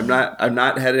 I'm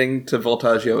not heading to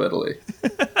Voltaggio, Italy.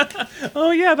 Oh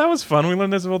yeah, that was fun. We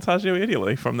learned this in Voltaggio,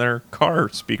 Italy, from their car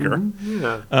speaker. Mm-hmm.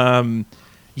 Yeah.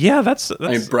 Yeah, that's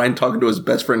I mean, Brian talking to his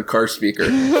best friend car speaker.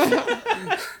 My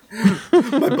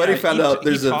buddy found out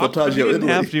there's a Voltaggio, Italy. He didn't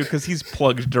have to because he's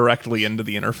plugged directly into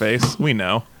the interface. We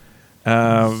know.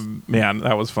 Man,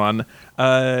 that was fun.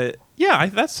 Yeah,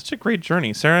 that's such a great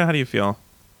journey. Sarah, how do you feel?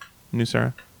 New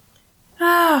Sarah?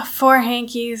 4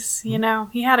 hankies. You know,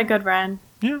 he had a good run.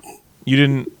 Yeah. You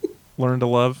didn't learn to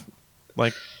love,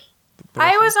 like...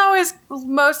 I was always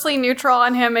mostly neutral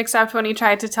on him, except when he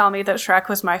tried to tell me that Shrek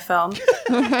was my film.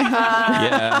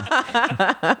 Yeah.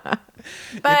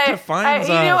 But it defines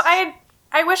us.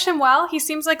 I wish him well. He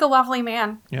seems like a lovely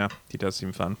man. Yeah, he does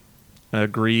seem fun.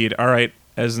 Agreed. All right,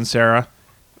 Ez and Sarah,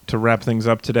 to wrap things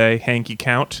up today, hanky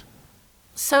count.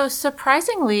 So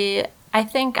surprisingly, I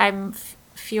think I'm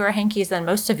fewer hankies than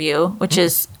most of you, which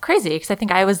is crazy because I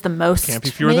think I was the most. Can't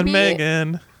be fewer than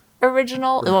Megan.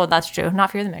 Original. Well, that's true.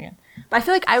 Not fewer than Megan. But I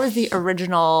feel like I was the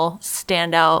original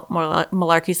standout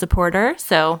Malarkey supporter.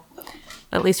 So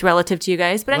at least relative to you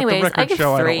guys. But anyways, I give 3.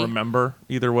 I don't remember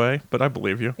either way, but I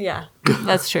believe you. Yeah,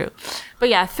 that's true. But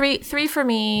yeah, three for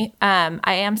me.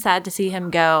 I am sad to see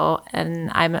him go,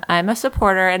 and I'm a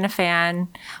supporter and a fan,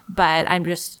 but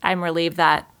I'm relieved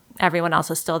that everyone else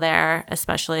is still there,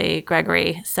 especially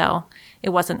Gregory. So it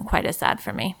wasn't quite as sad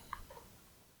for me.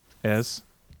 Ez?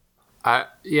 I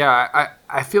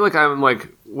feel like I'm like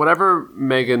whatever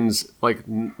Megan's like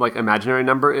imaginary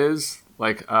number is,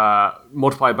 like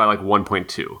multiplied by like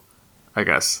 1.2, I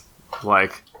guess.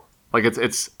 Like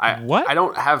it's what? I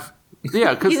don't have.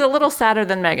 Yeah, because he's a little sadder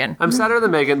than Megan. I'm sadder than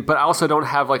Megan, but I also don't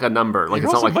have like a number. Like you're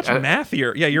it's also not like much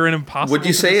mathier. Yeah, you're an impossible. Would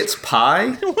you say it's pi?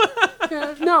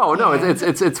 No, it's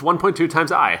 1.2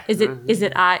 times I. Is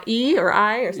it I-E or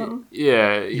I or something?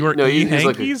 Yeah, you're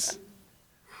hankies.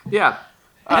 Yeah.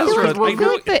 I feel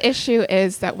like the issue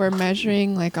is that we're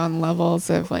measuring like on levels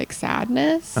of like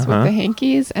sadness with the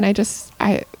hankies, and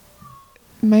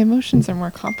my emotions are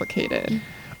more complicated.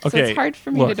 Okay, so it's hard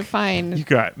for me to define. You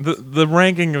got the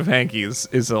ranking of hankies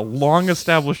is a long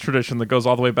established tradition that goes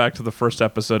all the way back to the first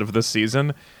episode of this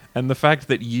season, and the fact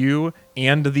that you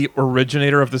and the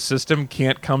originator of the system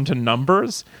can't come to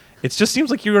numbers. It just seems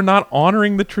like you are not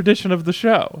honoring the tradition of the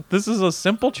show. This is a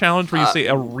simple challenge where you say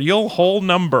a real whole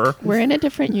number. We're in a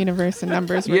different universe and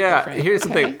numbers were different. Yeah, here's the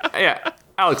thing. Yeah,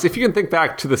 Alex, if you can think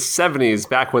back to the 70s,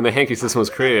 back when the hanky system was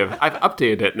creative, I've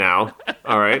updated it now,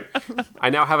 all right?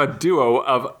 I now have a duo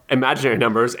of imaginary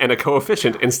numbers and a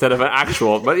coefficient instead of an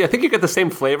actual. But I think you get the same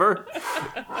flavor.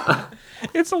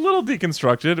 It's a little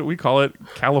deconstructed. We call it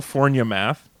California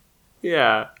math.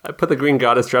 Yeah, I put the green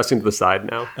goddess dressing to the side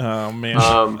now. Oh, man.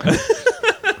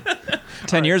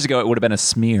 10 years ago, it would have been a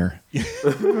smear.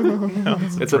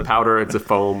 It's a powder. It's a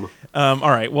foam. All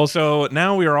right. Well, so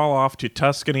now we are all off to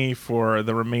Tuscany for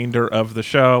the remainder of the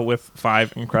show with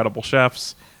 5 incredible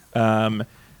chefs. I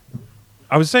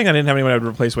was saying I didn't have anyone I would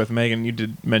replace with. Megan, you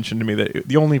did mention to me that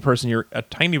the only person you're a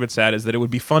tiny bit sad is that it would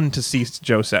be fun to see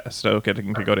Joe Stowe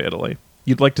getting to go to Italy.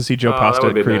 You'd like to see Joe Pasta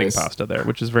creating pasta there,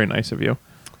 which is very nice of you.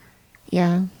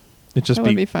 Yeah. It just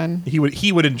would be fun. He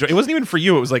would enjoy. It wasn't even for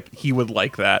you. It was like he would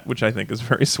like that, which I think is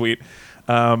very sweet.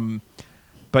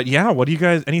 But yeah, what do you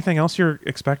guys? Anything else you're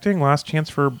expecting? Last chance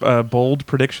for bold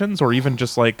predictions, or even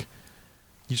just like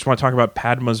you just want to talk about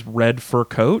Padma's red fur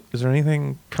coat? Is there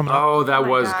anything coming up? Oh, that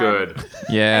was good.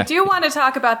 Yeah, I do want to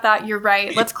talk about that. You're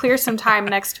right. Let's clear some time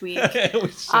next week.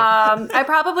 I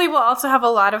probably will also have a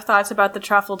lot of thoughts about the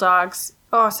truffle dogs.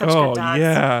 Oh, such good dogs. Oh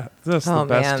yeah, that's the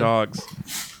best dogs.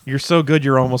 You're so good,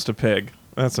 you're almost a pig.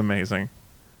 That's amazing.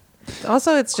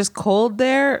 Also, it's just cold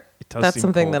there. That's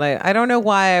something that I don't know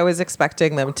why I was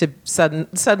expecting them to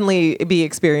suddenly be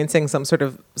experiencing some sort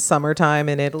of summertime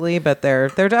in Italy, but they're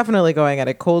definitely going at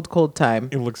a cold time.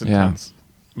 It looks intense.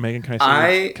 Yeah. Megan, can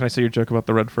I say your joke about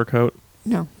the red fur coat?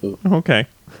 No. Okay.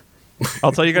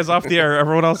 I'll tell you guys off the air.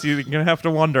 Everyone else, you're going to have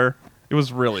to wonder. It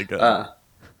was really good.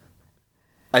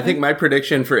 I think my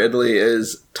prediction for Italy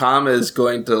is Tom is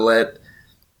going to let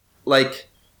like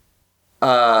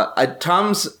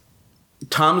Tom's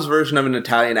version of an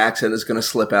Italian accent is going to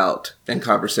slip out in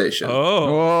conversation.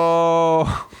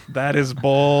 Oh, that is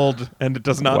bold, and it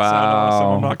does not sound awesome.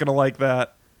 I'm not going to like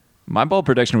that. My bold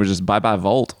prediction was just bye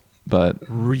Volt, but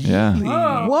really,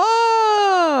 yeah.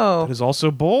 Whoa, that is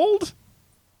also bold.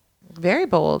 Very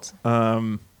bold. I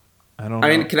don't know.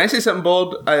 I mean, can I say something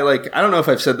bold? I don't know if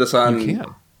I've said this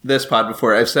on this pod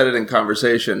before. I've said it in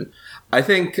conversation. I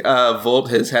think Volt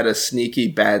has had a sneaky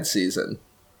bad season.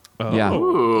 Oh. Yeah.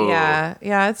 Ooh.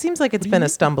 Yeah. It seems like it's been a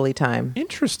stumbly time.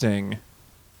 Interesting.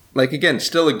 Like, again,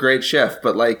 still a great chef,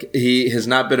 but like he has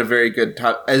not been a very good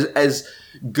as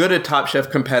good a Top Chef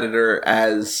competitor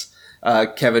as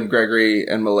Kevin, Gregory,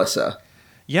 and Melissa.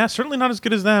 Yeah, certainly not as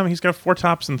good as them. He's got 4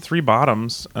 tops and 3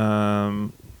 bottoms,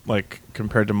 like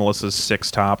compared to Melissa's 6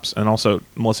 tops, and also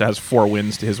Melissa has 4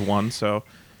 wins to his 1. So,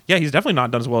 yeah, he's definitely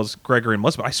not done as well as Gregory and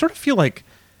Melissa. But I sort of feel like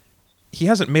he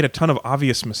hasn't made a ton of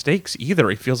obvious mistakes either.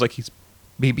 He feels like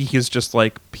he's just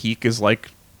like peak is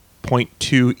like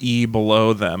 0.2 E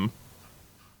below them.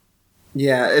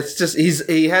 Yeah, it's just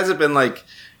he hasn't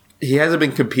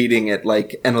been competing at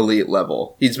like an elite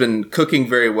level. He's been cooking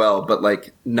very well, but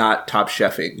like not Top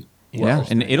Chefing. Yeah,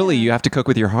 in Italy you have to cook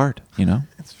with your heart, you know?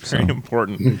 It's very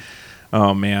important.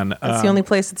 Oh man. That's the only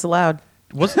place it's allowed.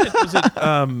 Was it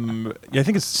I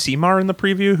think it's Simar in the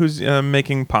preview who's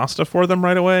making pasta for them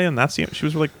right away, and she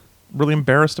was like really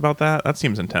embarrassed about that. That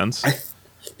seems intense.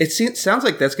 It sounds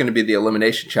like that's going to be the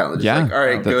elimination challenge. Yeah, like, all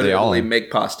right, go to Italy,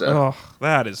 make pasta. Oh,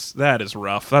 that is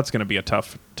rough. That's going to be a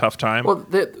tough time. Well,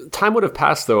 the time would have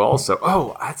passed though.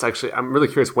 Also, that's actually I'm really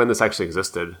curious when this actually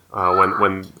existed.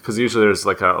 When because usually there's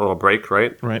like a little break,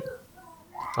 right? Right.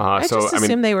 I just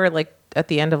assume they were like at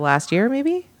the end of last year,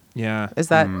 maybe. Yeah. Is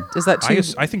that too?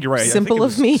 I think you're right. Simple I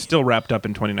think of me. Still wrapped up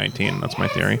in 2019. That's my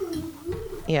theory.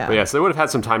 Yeah. But yeah, so they would have had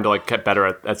some time to like get better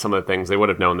at some of the things. They would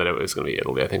have known that it was going to be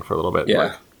Italy, I think, for a little bit.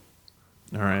 Yeah.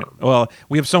 All right. Well,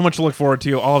 we have so much to look forward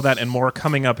to. All of that and more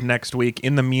coming up next week.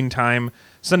 In the meantime,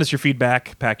 send us your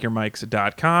feedback,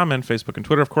 packyourmics.com, and Facebook and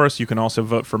Twitter, of course. You can also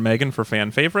vote for Megan for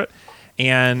fan favorite.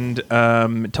 And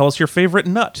tell us your favorite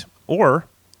nut, or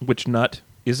which nut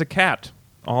is a cat.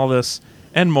 All this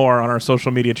and more on our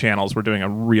social media channels. We're doing a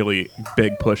really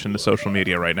big push into social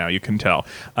media right now. You can tell.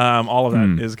 All of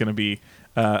that is going to be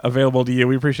available to you.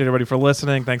 We appreciate everybody for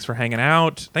listening. Thanks for hanging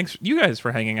out. Thanks you guys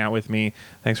for hanging out with me.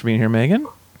 Thanks for being here, Megan.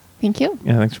 Thank you.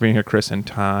 Yeah, thanks for being here, Chris and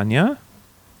Tanya.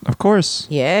 Of course.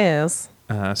 Yes.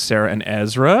 Sarah and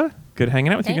Ezra. Good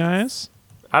hanging out with you guys.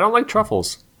 I don't like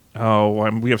truffles. Oh,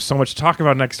 we have so much to talk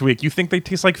about next week. You think they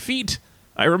taste like feet?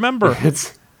 I remember.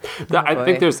 I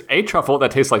think there's a truffle that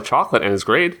tastes like chocolate and is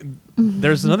great.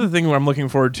 There's another thing where I'm looking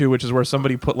forward to, which is where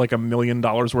somebody put like $1 million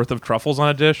worth of truffles on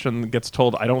a dish and gets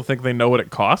told, I don't think they know what it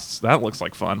costs. That looks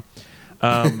like fun.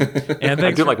 And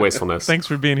I do like wastefulness. Thanks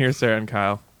for being here, Sarah and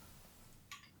Kyle.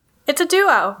 It's a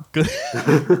duo. Good.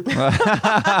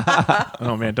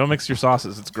 Oh, man, don't mix your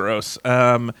sauces. It's gross.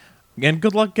 And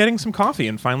good luck getting some coffee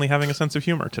and finally having a sense of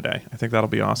humor today. I think that'll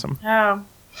be awesome. Oh,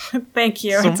 thank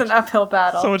you. It's an uphill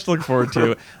battle. So much to look forward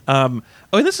to. And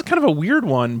this is kind of a weird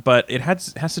one, but it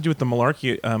has to do with the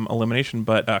Malarkey elimination.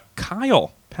 But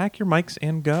Kyle, pack your mics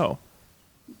and go.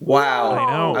 Wow.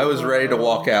 I know. I was ready to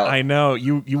walk out. I know.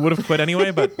 You would have quit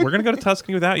anyway, but we're going to go to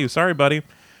Tuscany without you. Sorry, buddy.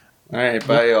 All right.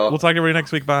 Bye, y'all. We'll talk to everybody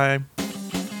next week. Bye.